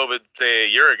had COVID, say, a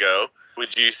year ago,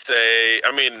 would you say?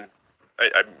 I mean,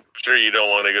 I'm sure you don't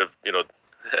want to go,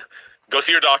 go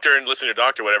see your doctor and listen to your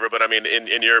doctor, whatever. But I mean,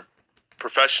 in your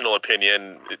professional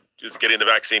opinion, is getting the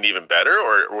vaccine even better,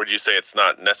 or would you say it's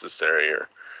not necessary? Or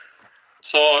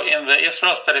so in the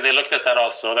Israel study, they looked at that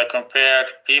also. They compared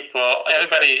people,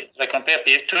 they compared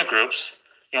two groups.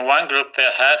 In one group, they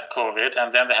had COVID,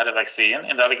 and then they had a vaccine.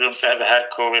 In the other group, they had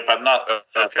COVID, but not a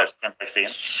subsequent vaccine.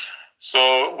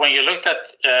 So when you looked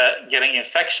at getting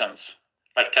infections,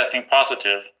 like testing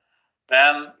positive,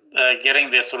 then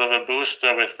getting this sort of a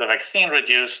booster with the vaccine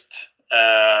reduced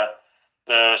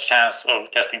the chance of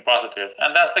testing positive.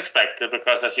 And that's expected,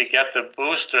 because as you get the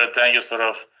booster, then you sort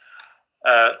of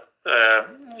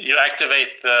you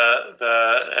activate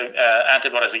the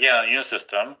antibodies again on the immune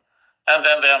system, and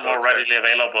then they're more readily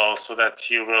available so that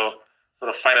you will sort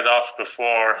of fight it off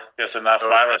before there's enough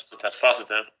virus to test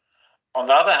positive. On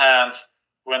the other hand,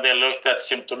 when they looked at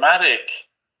symptomatic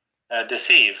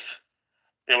disease,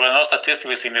 there was no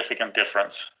statistically significant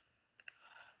difference.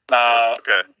 Now,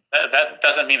 that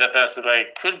doesn't mean that there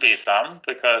could be some,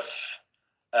 because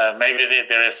maybe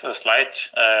there is a slight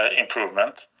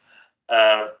improvement.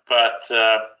 But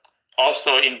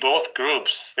also in both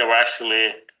groups, there were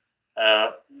actually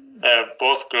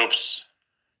both groups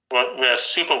were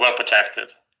super well protected.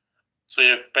 So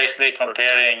you're basically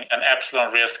comparing an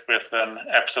epsilon risk with an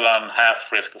epsilon half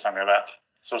risk or something like that.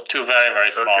 So two very, very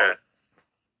small. Okay.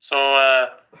 So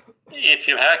if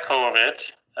you had COVID,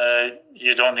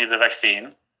 you don't need the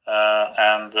vaccine.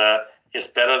 And it's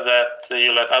better that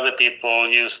you let other people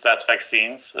use that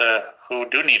vaccines who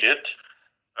do need it,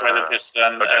 whether it's a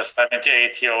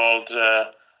 78-year-old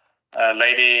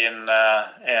lady in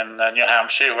New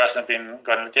Hampshire who hasn't been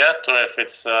gotten it yet, or if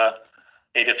it's a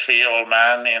 83-year-old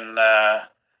man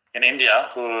in India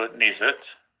who needs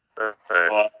it.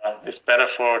 So, it's better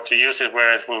to use it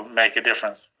where it will make a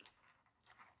difference.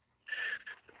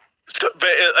 So, but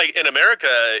like in America,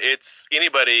 it's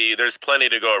anybody. There's plenty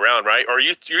to go around, right? Or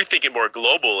you're thinking more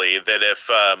globally that if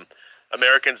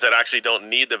Americans that actually don't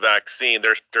need the vaccine,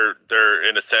 they're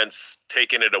in a sense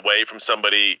taking it away from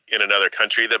somebody in another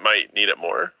country that might need it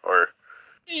more, or?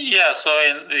 Yeah. So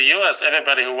in the U.S.,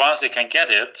 everybody who wants it can get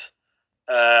it,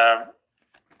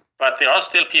 but there are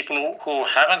still people who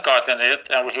haven't gotten it,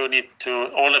 and who need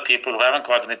to. Older people who haven't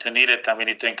gotten it who need it, and we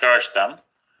need to encourage them.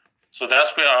 So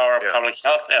that's where our public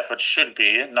health efforts should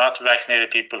be, not vaccinated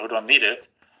people who don't need it.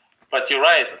 But you're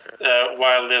right,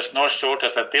 while there's no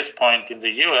shortage at this point in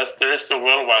the U.S., there is a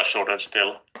worldwide shortage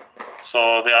still.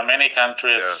 So there are many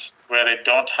countries where they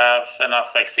don't have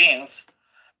enough vaccines.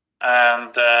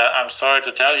 And I'm sorry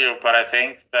to tell you, but I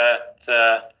think that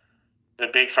the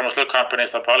big pharmaceutical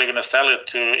companies are probably going to sell it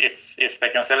to, if they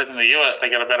can sell it in the U.S., they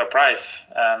get a better price.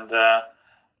 And they're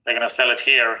going to sell it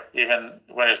here, even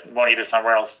when it's more needed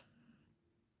somewhere else.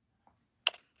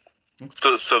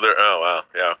 So they're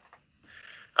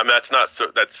I mean, that's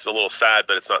a little sad,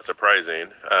 but it's not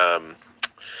surprising.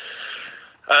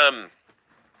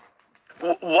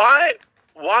 Why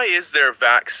is there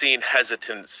vaccine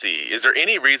hesitancy? Is there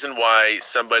any reason why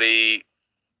somebody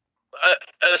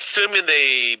assuming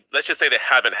let's just say they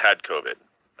haven't had COVID,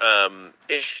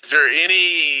 is there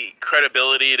any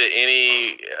credibility to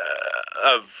any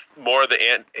of more of the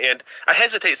and I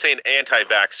hesitate saying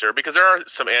anti-vaxxer, because there are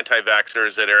some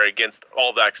anti-vaxxers that are against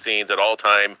all vaccines at all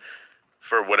time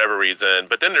for whatever reason,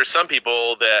 but then there's some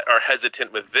people that are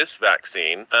hesitant with this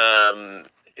vaccine.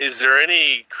 Is there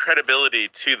any credibility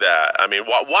to that? I mean,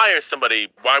 why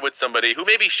would somebody who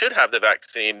maybe should have the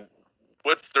vaccine,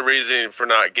 what's the reason for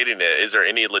not getting it? Is there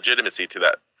any legitimacy to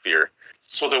that fear?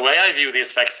 So the way I view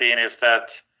this vaccine is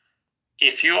that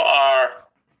if you're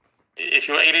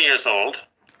 80 years old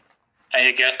and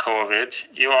you get COVID,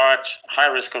 you are at high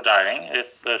risk of dying.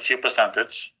 It's a few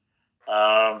percentage.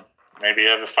 Maybe you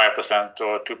have a 5%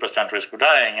 or 2% risk of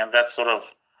dying, and that's sort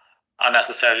of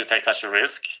unnecessary to take such a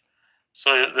risk.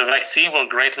 So the vaccine will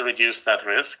greatly reduce that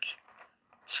risk.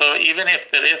 So even if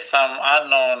there is some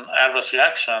unknown adverse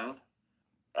reaction,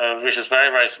 which is very,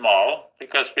 very small,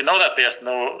 because we know that there's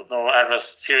no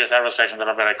serious adverse reactions that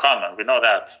are very common. We know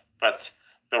that, but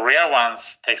the rare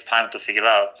ones takes time to figure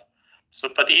out. So,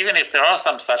 but even if there are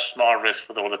some such small risks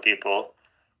for the older people,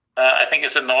 I think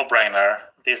it's a no-brainer.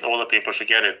 These older people should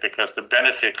get it because the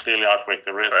benefit clearly outweighs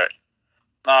the risk. Right.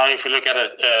 Now, if you look at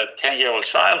a 10-year-old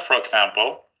child, for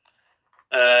example,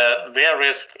 their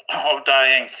risk of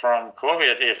dying from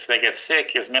COVID if they get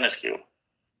sick is minuscule.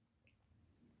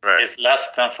 Right. It's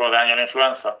less than for the annual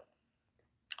influenza.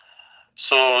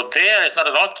 So there it's not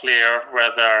at all clear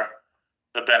whether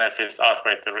the benefits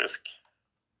outweigh the risk.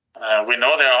 We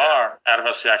know there are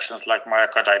adverse reactions like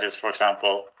myocarditis, for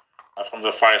example, from the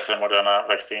Pfizer and Moderna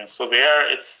vaccines. So there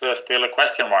it's still a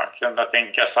question mark. And I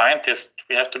think as scientists,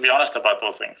 we have to be honest about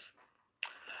those things.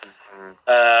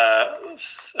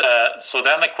 So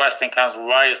then the question comes,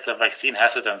 why is the vaccine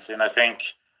hesitancy? And I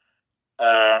think,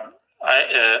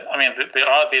 I mean, there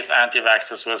are these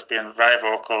anti-vaxxers who have been very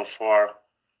vocal for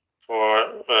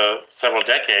several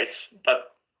decades,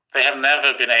 but they have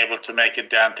never been able to make a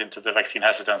dent into the vaccine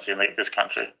hesitancy in this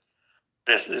country.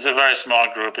 This is a very small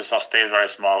group. It's still a very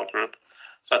small group.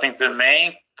 So I think the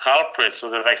main culprits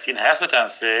of the vaccine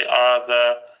hesitancy are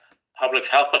the public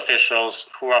health officials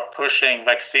who are pushing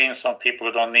vaccines on people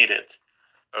who don't need it.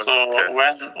 Okay. So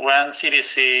when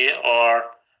CDC or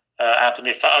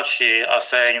Anthony Fauci are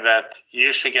saying that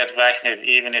you should get vaccinated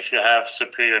even if you have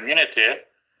superior immunity,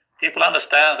 people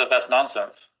understand that that's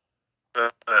nonsense.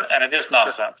 And it is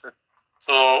nonsense.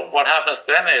 So what happens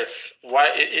then is,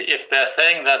 if they're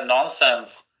saying that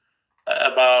nonsense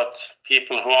about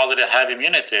people who already have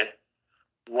immunity,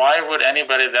 why would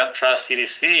anybody then trust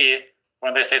CDC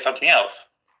when they say something else?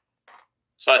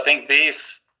 So I think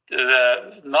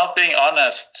not being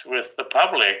honest with the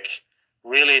public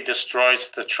really destroys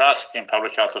the trust in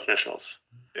public health officials.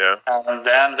 Yeah. And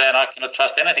then they're not going to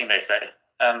trust anything they say.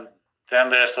 And then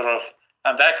they're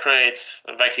and that creates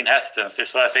vaccine hesitancy.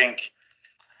 So I think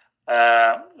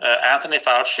Anthony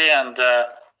Fauci and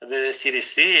the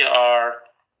CDC are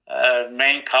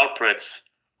main culprits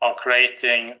of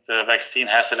creating the vaccine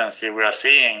hesitancy we are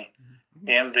seeing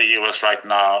in the US right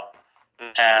now.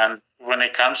 And when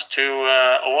it comes to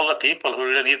all the people who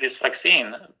really need this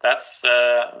vaccine, that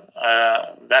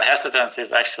hesitancy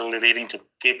is actually leading to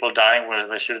people dying where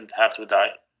they shouldn't have to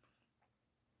die.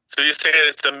 So you're saying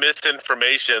it's the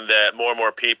misinformation that more and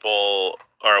more people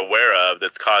are aware of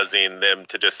that's causing them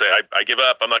to just say, I give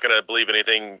up, I'm not going to believe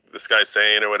anything this guy's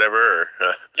saying or whatever?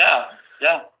 Or, Yeah.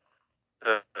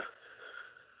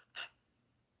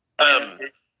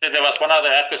 There was one other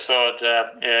episode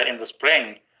in the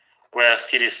spring where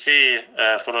CDC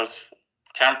sort of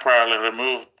temporarily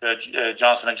removed the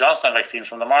Johnson & Johnson vaccine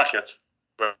from the market.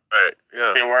 Right,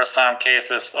 yeah. There were some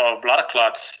cases of blood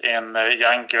clots in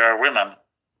younger women.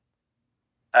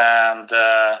 And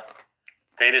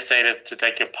they decided to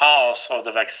take a pause of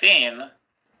the vaccine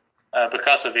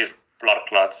because of these blood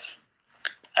clots.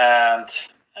 And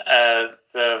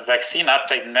the vaccine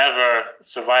uptake never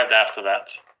survived after that.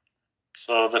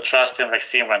 So the trust in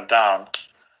vaccine went down.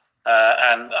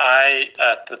 And I,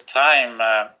 at the time,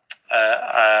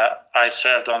 I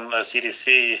served on the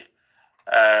CDC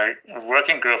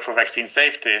working group for vaccine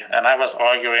safety, and I was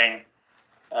arguing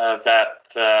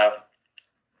that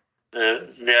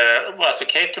there was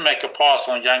okay to make a pause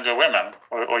on younger women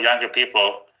or younger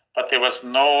people, but there was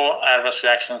no adverse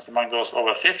reactions among those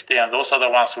over 50, and those are the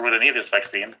ones who really need this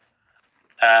vaccine.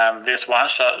 And this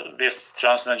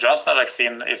Johnson & Johnson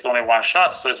vaccine is only one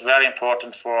shot, so it's very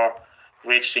important for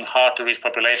reaching hard-to-reach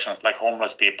populations like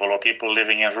homeless people or people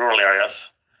living in rural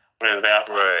areas where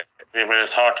where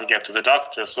it's hard to get to the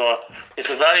doctor. So it's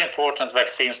a very important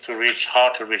vaccines to reach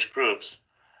hard-to-reach groups.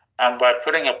 And by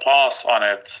putting a pause on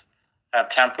it, and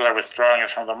temporarily withdrawing it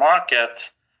from the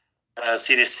market,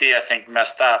 CDC, I think,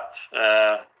 messed up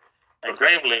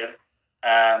gravely,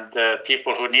 and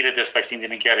people who needed this vaccine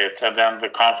didn't get it, and then the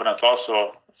confidence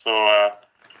also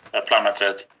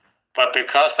plummeted. But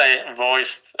because I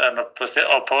voiced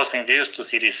opposing views to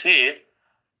CDC,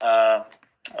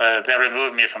 they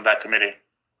removed me from that committee.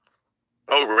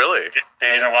 Oh, really?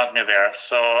 They didn't want me there.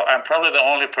 So I'm probably the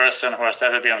only person who has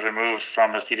ever been removed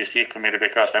from a CDC committee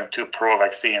because I'm too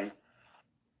pro-vaccine.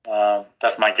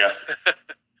 That's my guess.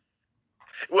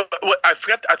 Well, I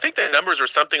forgot. I think the numbers were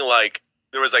something like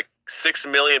there was like 6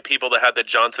 million people that had the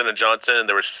Johnson & Johnson, and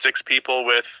there were 6 people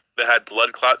that had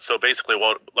blood clots. So basically,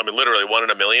 literally 1 in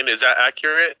a million. Is that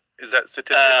accurate? Is that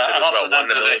statistic? I don't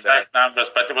remember the exact numbers,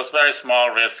 but it was very small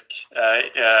risk.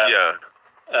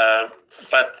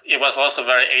 But it was also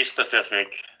very age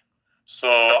specific. So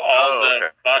all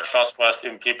the blood clots was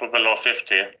in people below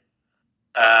 50.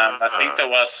 I think there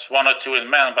was 1 or 2 in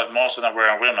men, but most of them were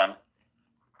in women.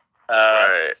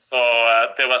 So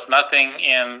there was nothing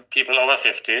in people over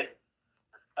 50.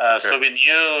 So we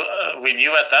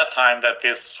knew at that time that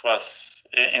this was,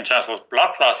 in terms of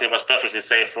blood clots, it was perfectly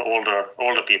safe for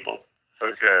older people.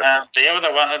 Okay. And they were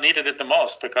the one who needed it the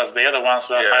most because they are the ones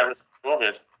who have high risk of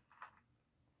COVID.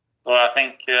 So I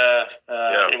think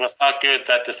it was not good,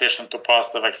 that decision to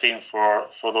pass the vaccine for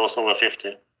those over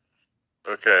 50.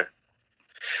 Okay.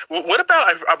 Well, what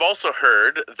about, I've also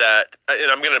heard that, and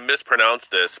I'm going to mispronounce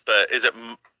this, but is it,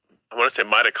 I want to say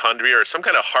mitochondria or some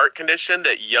kind of heart condition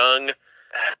that young,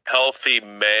 healthy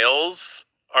males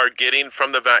are getting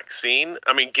from the vaccine?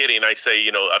 I mean, I say,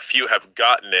 a few have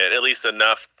gotten it, at least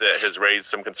enough that has raised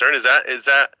some concern. Is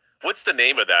that, what's the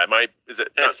name of that? It's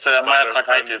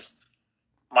myocarditis.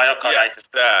 Myocarditis.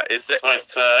 Is that? So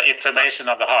it's inflammation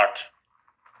of the heart.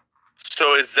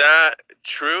 So is that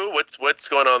true? What's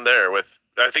going on there with,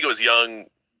 I think it was young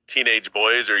teenage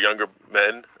boys or younger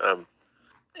men? So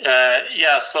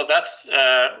that's,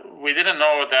 we didn't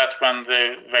know that when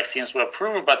the vaccines were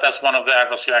approved, but that's one of the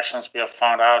adverse reactions we have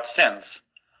found out since.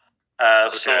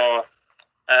 And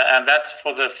that's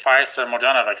for the Pfizer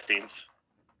Moderna vaccines.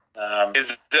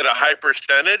 Is it a high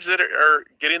percentage that are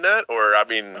getting that, or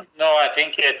No, I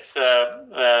think it's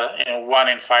 1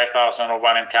 in 5,000 or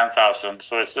 1 in 10,000.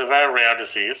 So it's a very rare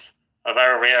disease, a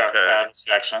very rare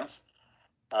reactions.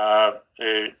 But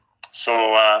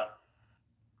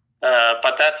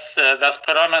that's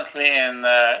predominantly in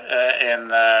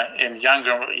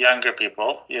younger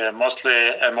people,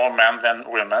 mostly more men than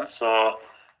women. So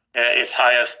it's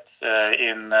highest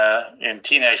in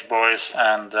teenage boys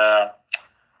and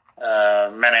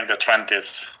men in the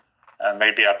 20s, and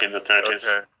maybe up in the 30s.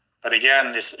 Okay. But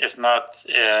again, it's not.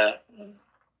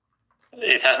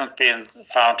 It hasn't been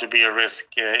found to be a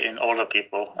risk in older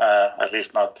people, at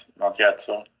least not yet.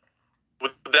 So,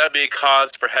 would that be a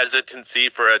cause for hesitancy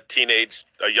for a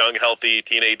young, healthy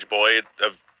teenage boy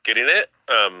of getting it?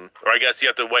 Or I guess you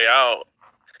have to weigh out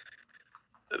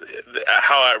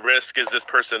how at risk is this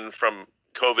person from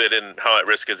COVID, and how at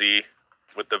risk is he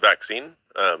with the vaccine?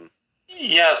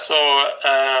 So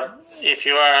if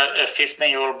you are a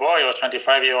 15-year-old boy or a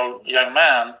 25-year-old young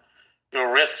man,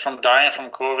 your risk from dying from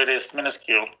COVID is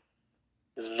minuscule.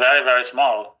 It's very, very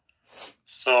small.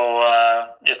 So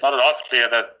it's not at all clear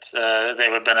that they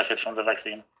will benefit from the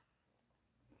vaccine.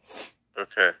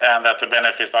 Okay. And that the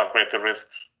benefits outweigh the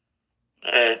risks.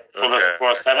 For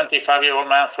a 75-year-old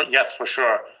man, yes, for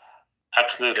sure.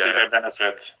 Absolutely, they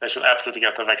benefit. They should absolutely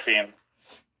get the vaccine.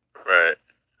 Right.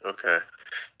 Okay.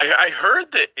 I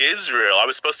heard that I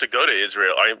was supposed to go to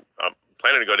Israel. I'm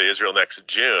planning to go to Israel next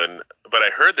June, but I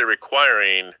heard they're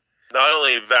requiring not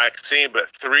only vaccine, but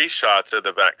 3 shots of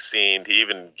the vaccine to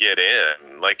even get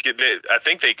in. I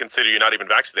think they consider you not even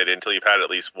vaccinated until you've had at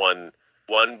least one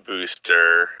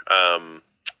booster. I've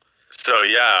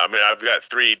got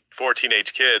 4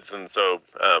 teenage kids, and so,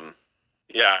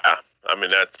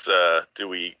 that's,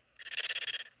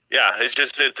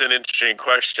 it's an interesting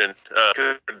question.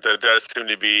 There does seem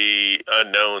to be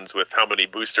unknowns with how many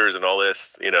boosters and all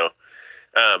this,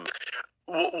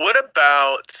 What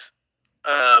about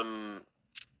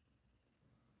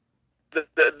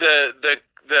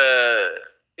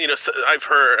so I've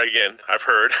heard,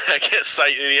 I can't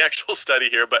cite any actual study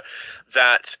here, but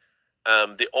that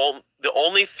the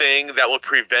only thing that will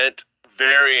prevent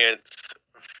variants,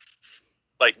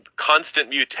 like constant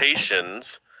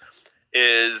mutations,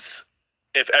 is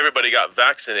if everybody got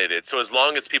vaccinated. So as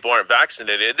long as people aren't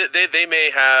vaccinated, they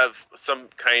may have some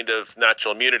kind of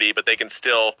natural immunity, but they can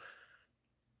still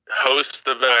host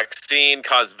the vaccine,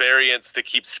 cause variants to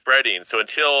keep spreading. So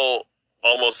until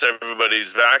almost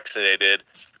everybody's vaccinated,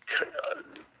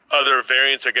 other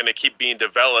variants are going to keep being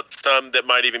developed, some that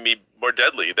might even be more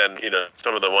deadly than,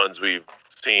 some of the ones we've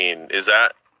seen. Is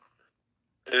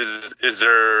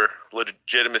there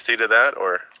legitimacy to that,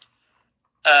 or?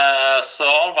 So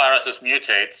all viruses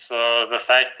mutate. So the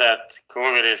fact that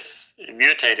COVID is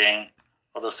mutating,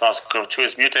 or the SARS-CoV-2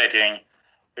 is mutating,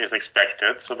 is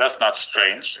expected. So that's not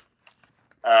strange.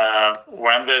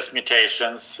 When there's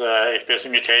mutations, if there's a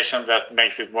mutation that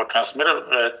makes it more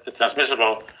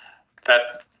transmissible,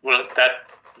 that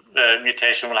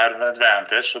mutation will have an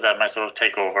advantage, so that might sort of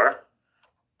take over,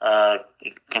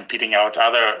 competing out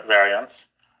other variants.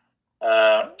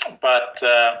 But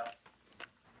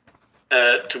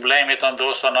to blame it on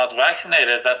those who are not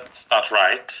vaccinated, that's not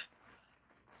right.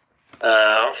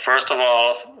 First of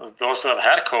all, those who have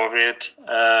had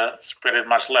COVID spread it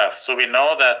much less. So we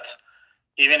know that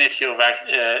even if you're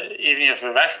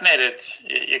vaccinated,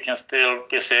 you can still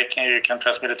be sick and you can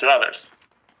transmit it to others.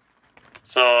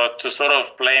 So to sort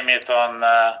of blame it on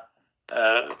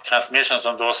transmissions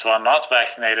on those who are not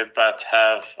vaccinated but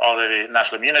have already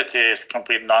natural immunity is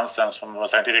complete nonsense from a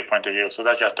scientific point of view. So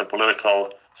that's just a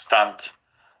political stunt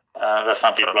that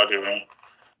some people are doing.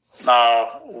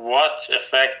 Now, what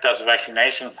effect does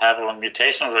vaccinations have on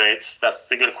mutation rates?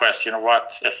 That's a good question.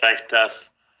 What effect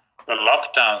does the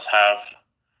lockdowns have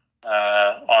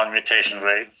on mutation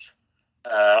rates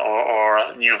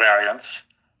or new variants?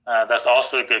 That's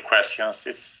also a good question.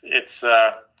 It's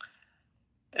a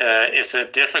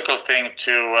difficult thing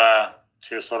to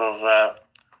sort of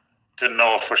to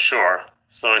know for sure.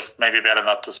 So it's maybe better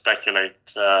not to speculate.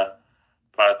 But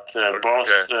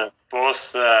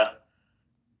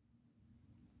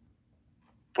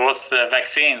both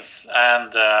vaccines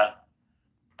and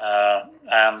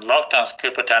lockdowns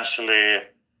could potentially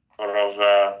sort of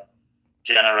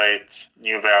generate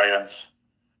new variants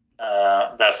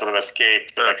that sort of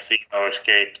escape the vaccine or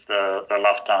escape the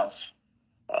lockdowns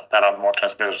that are more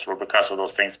transmissible because of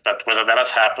those things. But whether that has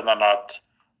happened or not,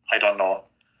 I don't know.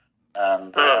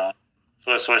 And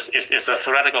so it's a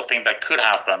theoretical thing that could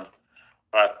happen,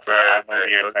 but I don't know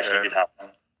if it actually did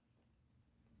happen.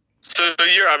 So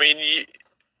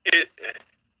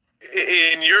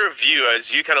in your view,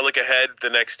 as you kind of look ahead the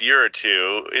next year or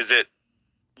two, is it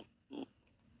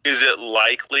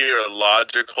likely or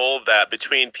logical that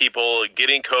between people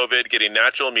getting COVID, getting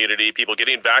natural immunity, people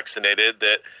getting vaccinated,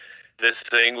 that this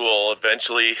thing will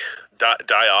eventually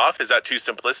die off? Is that too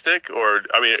simplistic, or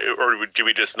do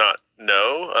we just not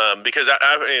know? Because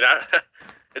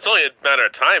it's only a matter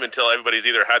of time until everybody's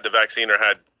either had the vaccine or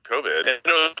had COVID.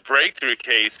 And breakthrough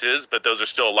cases, but those are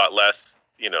still a lot less,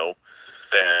 than.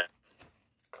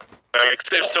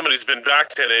 If somebody's been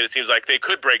vaccinated, it seems like they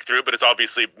could break through, but it's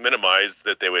obviously minimized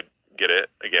that they would get it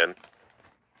again.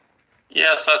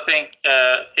 Yes, I think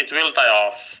it will die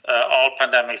off. All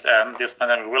pandemics end. This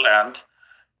pandemic will end.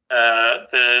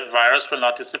 The virus will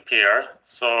not disappear.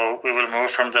 So we will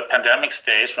move from the pandemic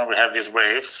stage, when we have these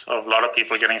waves of a lot of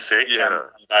people getting sick and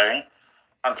dying,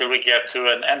 until we get to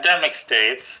an endemic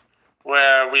state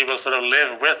where we will sort of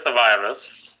live with the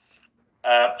virus.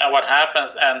 And what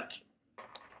happens, and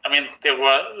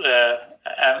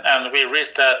we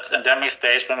reached that endemic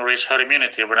stage when we reach herd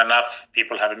immunity, when enough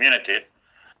people have immunity.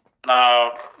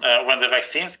 Now, when the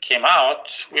vaccines came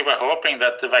out, we were hoping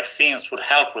that the vaccines would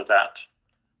help with that.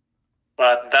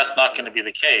 But that's not going to be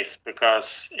the case,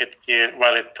 because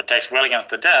while it protects well against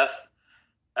the death,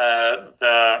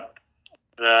 the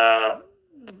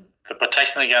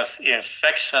protection against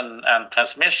infection and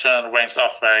transmission wanes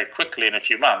off very quickly in a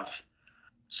few months.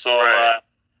 So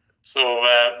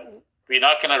we're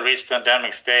not going to reach the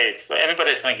endemic stage. So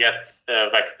everybody's going to get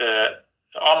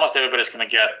almost everybody's going to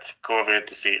get COVID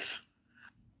disease.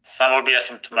 Some will be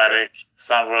asymptomatic,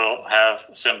 some will have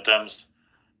symptoms,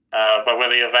 but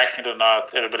whether you're vaccinated or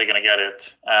not, everybody's going to get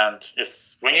it. And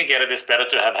when you get it, it's better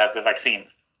to have had the vaccine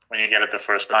when you get it the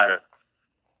first time.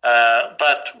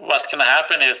 But what's going to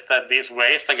happen is that these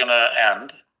waves are going to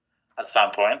end at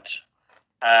some point,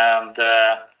 and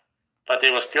but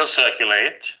they will still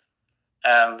circulate,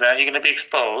 and then you're going to be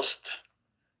exposed.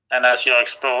 And as you're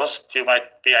exposed, you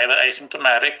might be either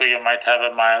asymptomatic, or you might have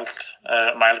a mild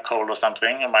cold or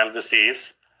something, a mild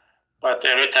disease. But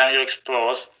every time you're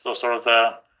exposed, so sort of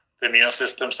the immune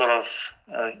system sort of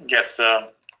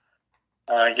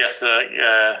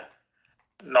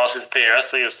knows it's there,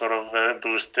 so you sort of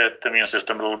boost the immune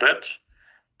system a little bit.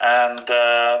 And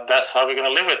that's how we're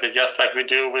going to live with it, just like we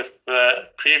do with the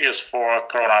previous 4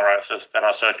 coronaviruses that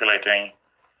are circulating.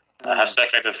 Have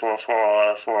circulated for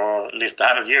at least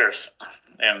 100 years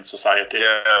in society.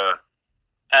 Yeah.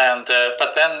 And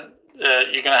but then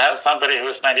you're going to have somebody who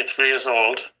is 93 years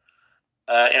old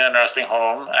in a nursing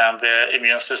home, and their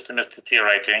immune system is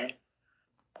deteriorating,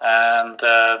 and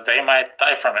they might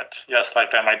die from it, just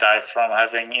like they might die from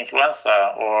having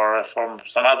influenza or from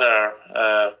some other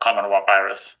common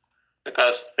virus,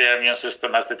 because their immune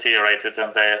system has deteriorated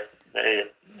and their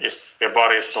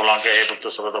body is no longer able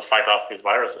to sort of fight off these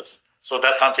viruses. So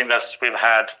that's something that we've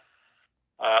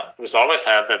always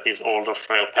had, that these older,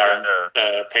 frail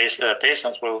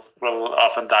patients will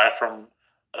often die from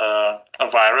a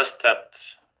virus that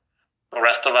the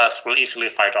rest of us will easily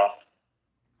fight off.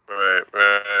 Right.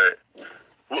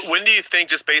 When do you think,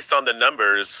 just based on the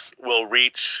numbers, we'll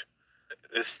reach,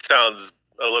 this sounds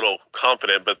a little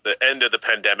confident, but the end of the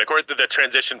pandemic, or the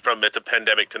transition from it's a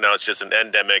pandemic to now it's just an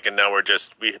endemic, and now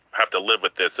we have to live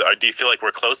with this? Do you feel like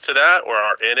we're close to that, or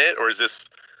are in it, or is this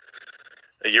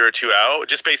a year or two out?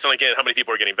 Just based on, again, how many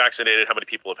people are getting vaccinated, how many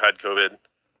people have had COVID?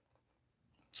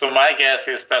 So my guess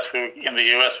is that in the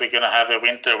US, we're going to have a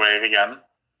winter wave again.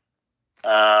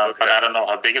 But I don't know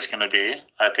how big it's going to be.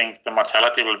 I think the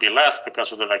mortality will be less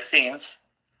because of the vaccines.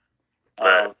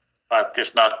 Right. But the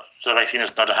vaccine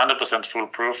is not 100%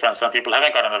 foolproof, and some people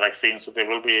haven't gotten the vaccine, so there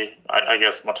will be, I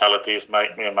guess, mortality is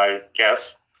my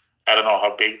guess. I don't know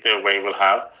how big the wave will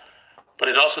have. But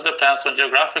it also depends on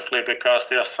geographically, because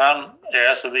there are some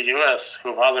areas of the U.S.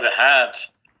 who've already had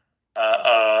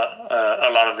a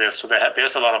lot of this, so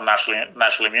there's a lot of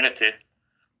natural immunity.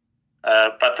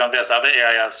 But then there's other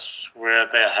areas where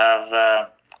they have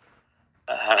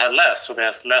had less, so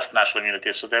there's less natural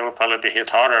immunity, so they will probably be hit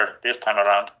harder this time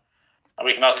around. And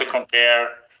we can also compare,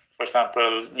 for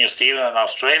example, New Zealand and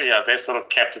Australia. They sort of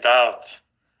kept it out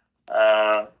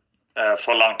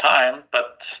for a long time,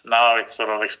 but now it's sort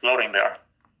of exploding there.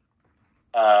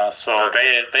 So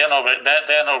they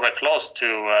are nowhere close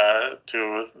to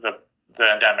the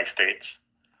endemic stage.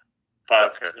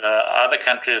 But other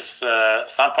countries,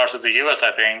 some parts of the US,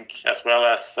 I think, as well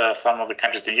as some of the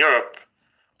countries in Europe,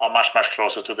 are much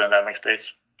closer to the endemic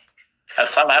stage. And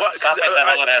some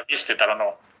already have reached it. I don't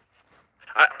know.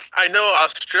 I know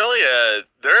Australia,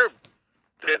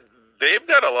 they've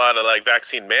got a lot of like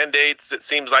vaccine mandates. It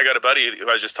seems like I got a buddy who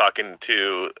I was just talking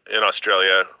to in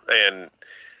Australia, and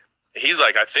he's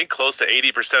like, I think close to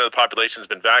 80% of the population has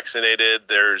been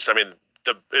vaccinated. As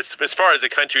far as a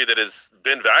country that has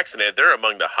been vaccinated, they're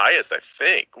among the highest, I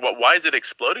think. Why is it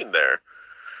exploding there?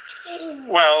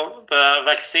 Well, the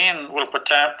vaccine will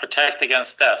protect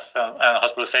against death and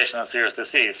hospitalization and serious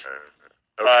disease.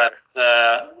 But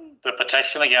the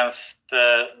protection against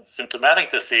symptomatic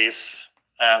disease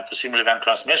and presumably then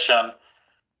transmission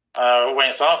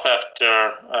wanes off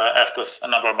after a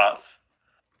number of months.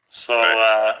 So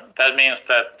that means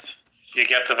that you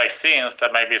get the vaccines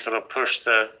that maybe sort of push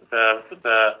the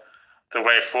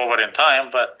way forward in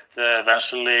time, but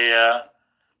eventually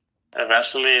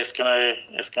it's gonna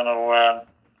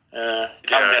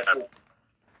come there.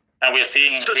 And we're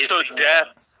seeing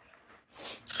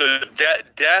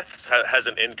deaths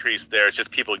hasn't increased there. It's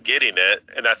just people getting it,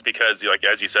 and that's because, like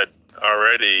as you said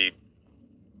already,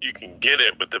 you can get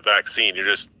it with the vaccine.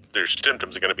 Their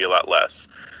symptoms are going to be a lot less.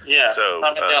 Yeah. So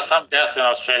there are some deaths in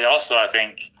Australia also, I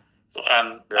think,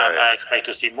 and I expect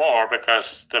to see more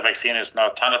because the vaccine is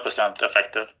not 100%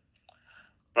 effective.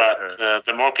 But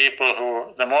the more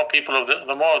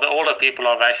the older people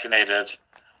are vaccinated,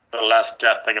 the less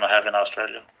death they're going to have in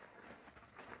Australia.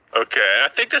 Okay, I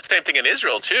think the same thing in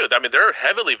Israel too. I mean, they're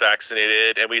heavily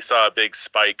vaccinated, and we saw a big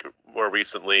spike more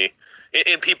recently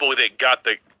in people that got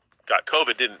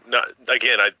COVID.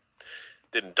 I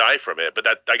didn't die from it, but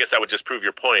I guess that would just prove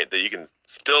your point that you can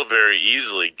still very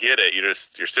easily get it.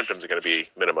 Your symptoms are going to be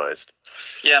minimized.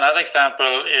 Yeah, another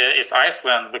example is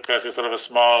Iceland, because it's sort of a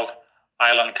small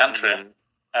island country,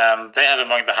 and they have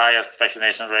among the highest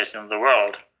vaccination rates in the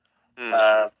world.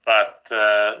 But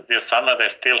this summer they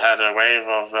still had a wave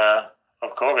of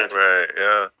COVID. Right.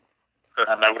 Yeah.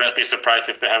 And I wouldn't be surprised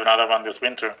if they have another one this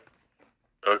winter.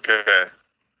 Okay.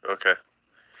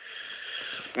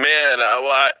 Man,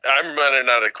 I'm running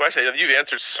out of questions. You've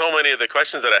answered so many of the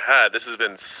questions that I had. This has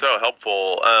been so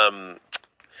helpful. I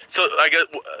guess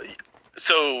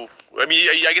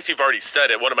you've already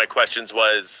said it. One of my questions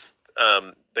was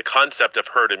the concept of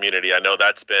herd immunity. I know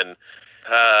that's been,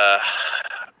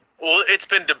 it's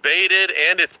been debated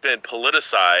and it's been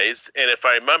politicized. And if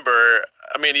I remember,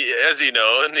 as you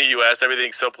know, in the U.S.,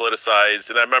 everything's so politicized.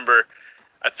 And I remember,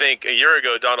 I think a year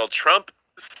ago, Donald Trump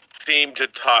seemed to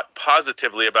talk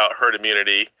positively about herd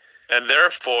immunity, and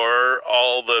therefore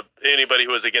anybody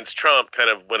who was against Trump kind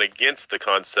of went against the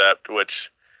concept,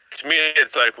 which to me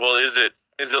it's like, well, is it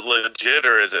legit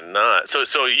or is it not? So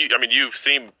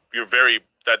you're very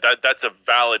that's a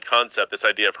valid concept. This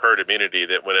idea of herd immunity,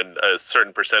 that when a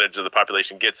certain percentage of the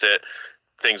population gets it,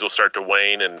 things will start to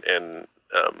wane and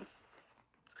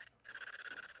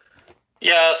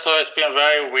Yeah, so it's been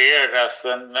very weird as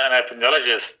an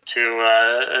epidemiologist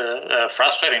to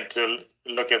frustrating to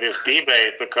look at this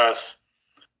debate, because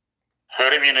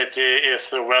herd immunity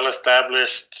is a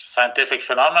well-established scientific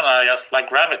phenomena, just like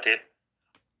gravity.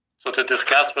 So to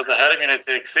discuss whether herd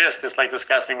immunity exists is like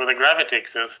discussing whether gravity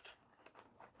exists.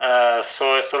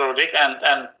 So it's sort of ridiculous,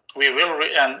 and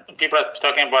people are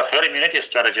talking about herd immunity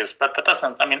strategies, but that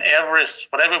doesn't. I mean,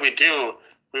 whatever we do,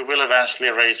 we will eventually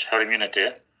reach herd immunity.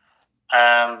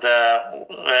 And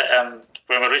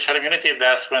when we reach herd immunity,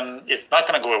 that's when it's not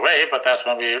going to go away, but that's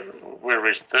when we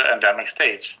reach the endemic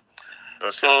stage. Okay.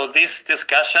 So these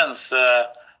discussions,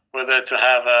 whether to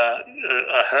have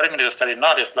a herd immunity study or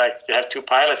not, is like you have two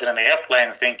pilots in an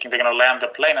airplane thinking they're going to land the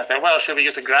plane and say, well, should we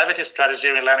use a gravity strategy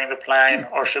in landing the plane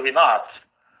or should we not?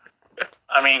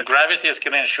 I mean, gravity is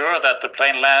going to ensure that the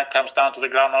plane comes down to the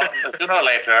ground sooner or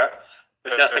later.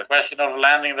 It's just a question of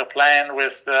landing the plane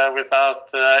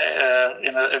without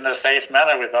in a safe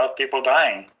manner, without people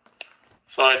dying.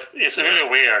 So it's really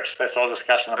weird. This whole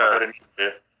discussion about herd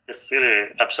immunity. It's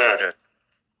really absurd. Okay.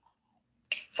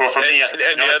 For me,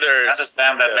 I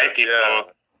understand that lay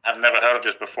people have never heard of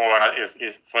this before, and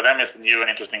for them it's a new and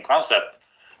interesting concept.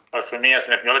 But for me, as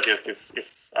an epidemiologist,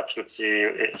 it's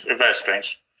absolutely very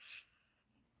strange.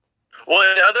 Well,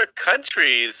 other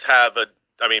countries have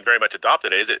very much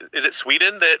adopted it. Is it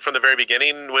Sweden that from the very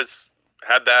beginning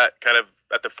had that kind of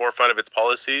at the forefront of its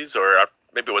policies, or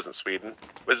maybe it wasn't Sweden?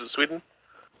 Was it Sweden?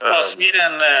 Well,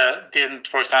 Sweden didn't,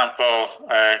 for example,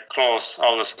 close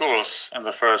all the schools in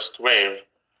the first wave,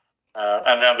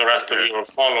 and then the rest of Europe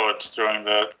followed during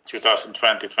the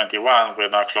 2020-21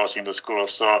 with not closing the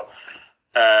schools. So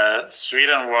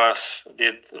Sweden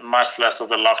did much less of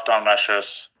the lockdown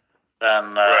measures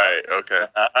than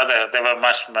they were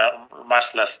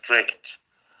much less strict.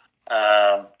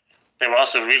 They were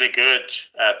also really good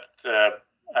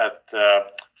at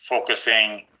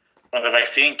focusing. When the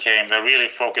vaccine came, they really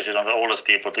focused on the oldest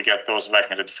people to get those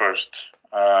vaccinated first.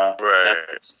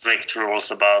 Strict rules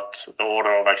about the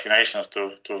order of vaccinations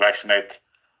to vaccinate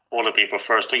older people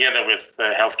first, together with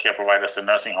the healthcare providers and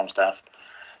nursing home staff.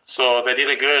 So they did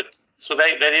a good. So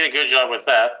they did a good job with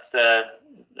that.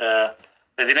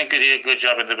 They didn't do a good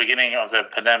job in the beginning of the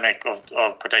pandemic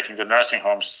of protecting the nursing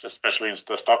homes, especially in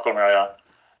the Stockholm area.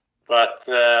 But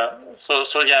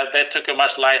they took a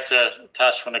much lighter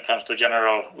touch when it comes to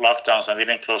general lockdowns, and they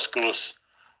didn't close schools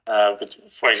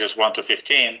for ages 1 to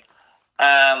 15.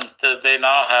 And they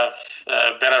now have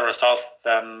better results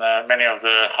than many of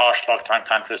the harsh lockdown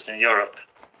countries in Europe.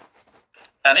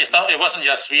 And it wasn't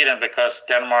just Sweden, because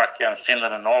Denmark and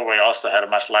Finland and Norway also had a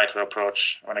much lighter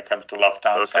approach when it comes to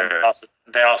lockdowns. Okay. And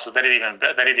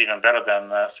they did even better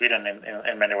than Sweden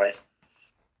in many ways.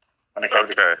 When it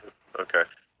comes Okay.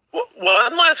 Well,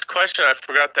 one last question I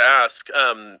forgot to ask.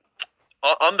 On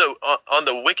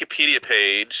the Wikipedia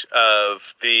page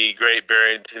of the Great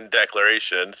Barrington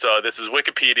Declaration. So this is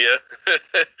Wikipedia.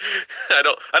 I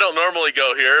don't normally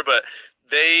go here, but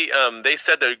they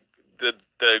said that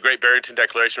the Great Barrington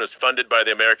Declaration was funded by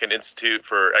the American Institute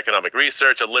for Economic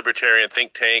Research, a libertarian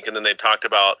think tank, and then they talked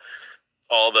about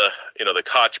all the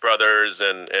Koch brothers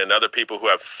and other people who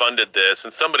have funded this,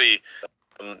 and somebody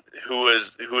who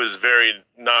is very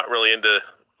not really into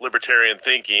libertarian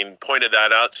thinking pointed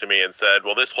that out to me and said,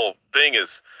 well, this whole thing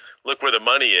is, look where the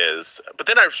money is. But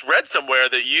then I've read somewhere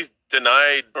that you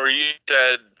denied, or you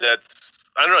said that's,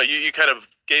 I don't know, you kind of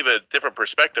gave a different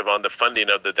perspective on the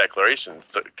funding of the declaration.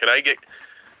 So can I get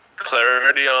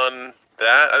clarity on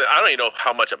that? I don't even know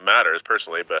how much it matters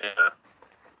personally, but yeah.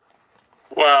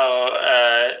 Well,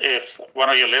 if one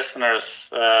of your listeners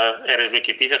edit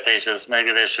Wikipedia pages,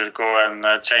 maybe they should go and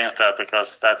change that,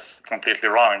 because that's completely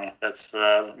wrong. That's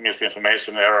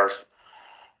misinformation errors.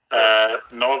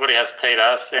 Nobody has paid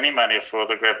us any money for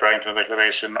the Great Barrington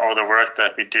Declaration or the work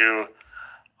that we do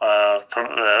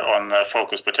on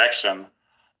focus protection.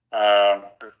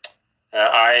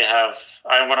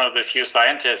 I'm one of the few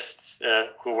scientists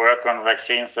who work on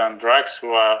vaccines and drugs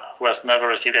who has never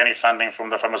received any funding from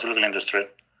the pharmaceutical industry,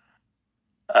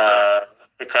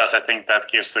 because I think that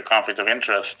gives a conflict of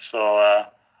interest. So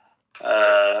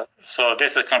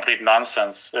this is complete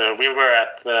nonsense. We were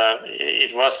at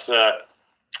it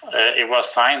was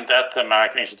signed at the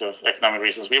American Institute of Economic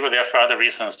Research. We were there for other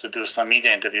reasons, to do some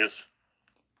media interviews.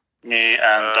 Me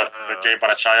and Dr. Jay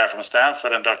Bhattacharya from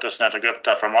Stanford and Dr. Suneta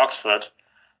Gupta from Oxford.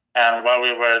 And while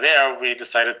we were there, we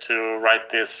decided to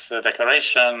write this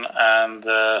declaration and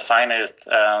sign it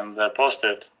and post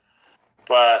it.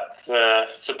 But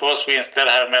suppose we instead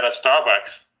have met at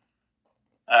Starbucks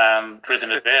and written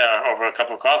it there over a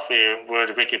cup of coffee,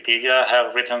 would Wikipedia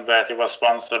have written that it was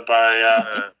sponsored by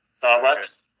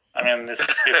Starbucks? I mean,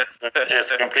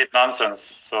 it's complete nonsense.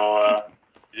 So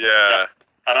yeah.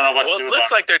 I don't know what to do. It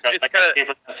looks like it's kind of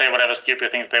people can say whatever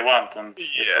stupid things they want, and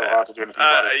it's so hard to do anything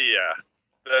about it.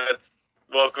 That's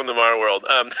welcome to my world.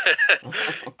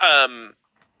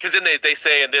 Because then they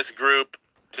say in this group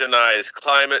denies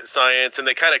climate science, and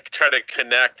they kind of try to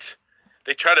connect.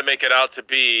 They try to make it out to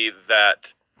be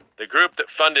that the group that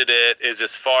funded it is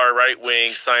this far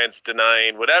right-wing science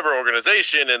denying whatever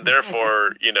organization, and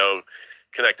therefore,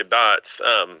 connect the dots.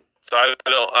 So I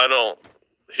don't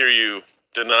hear you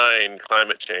denying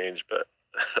climate change, but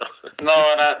no,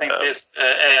 and I think this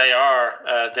AIR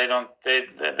they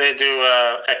do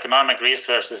economic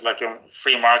research. It's like a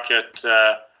free market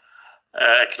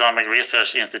economic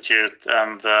research institute,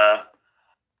 and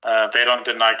they don't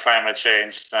deny climate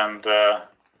change. And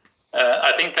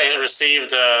I think they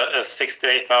received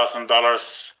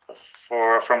 $68,000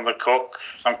 from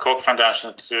some Koch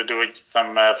Foundation to do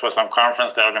for some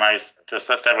conference they organized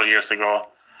several years ago.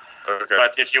 Okay.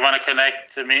 But if you want to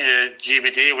connect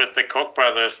GBD with the Koch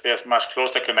brothers, there's much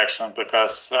closer connection,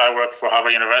 because I work for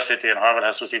Harvard University, and Harvard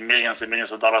has received millions and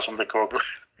millions of dollars from the Koch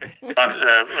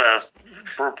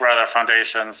brother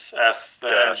foundations. As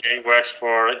Jay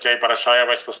Bhattacharya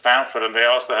works for Stanford, and they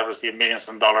also have received millions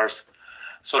of dollars.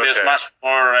 So there's much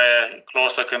more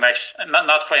closer connection.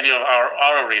 Not for any of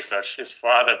our research; it's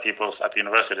for other people's at the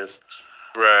universities.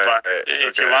 Right. But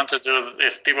if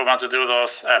people want to do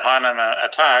those ad hominem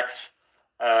attacks,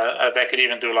 they could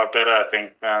even do a lot better, I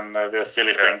think, than the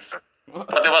silly things.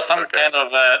 But there was some kind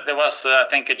of I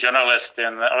think a journalist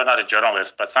not a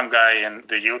journalist, but some guy in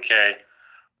the UK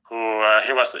who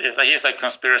he's a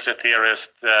conspiracy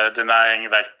theorist denying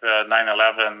like the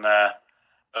 9/11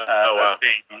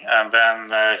 thing, and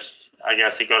then I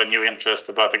guess he got a new interest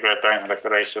about the Great Barrington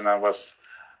Declaration and was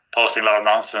posting a lot of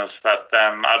nonsense that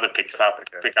then other pick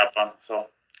up on. So,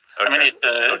 I mean,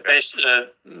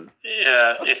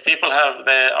 if people have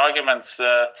their arguments,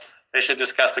 they should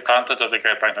discuss the content of the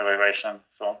Great Barrington Declaration.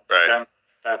 So, then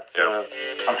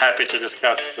I'm happy to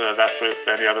discuss that with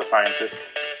any other scientist.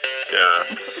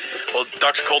 Yeah. Well,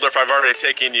 Dr. Koldorf, I've already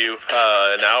taken you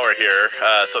an hour here,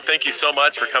 so thank you so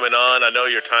much for coming on. I know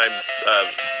your time's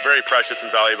very precious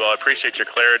and valuable. I appreciate your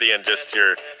clarity and just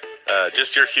your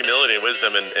humility and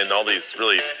wisdom in all these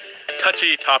really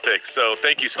touchy topics. So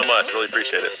thank you so much. Really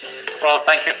appreciate it. Well,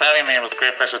 thank you for having me. It was a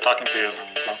great pleasure talking to you.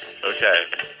 So. Okay.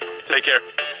 Take care.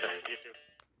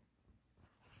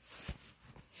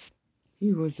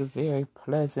 He was a very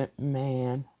pleasant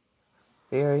man,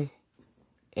 very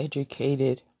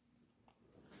educated,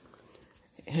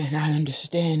 and I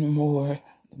understand more.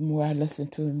 The more I listen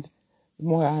to him, the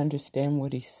more I understand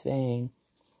what he's saying.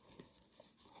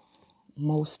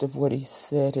 Most of what he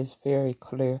said is very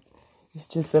clear. It's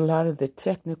just a lot of the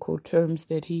technical terms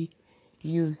that he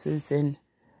uses, and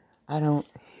I don't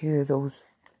hear those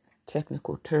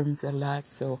technical terms a lot,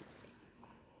 so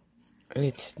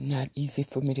it's not easy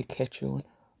for me to catch on.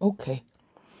 Okay.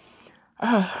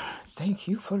 Thank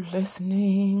you for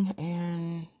listening,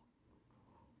 and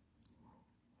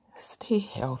stay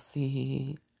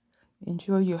healthy.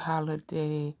 Enjoy your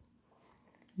holiday.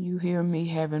 You hear me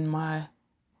having my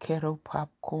kettle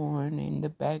popcorn in the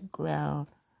background,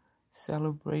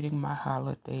 celebrating my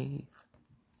holidays.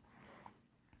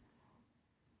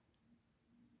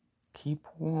 Keep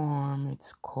warm.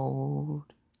 It's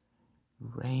cold,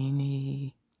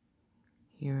 rainy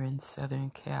here in Southern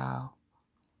Cal.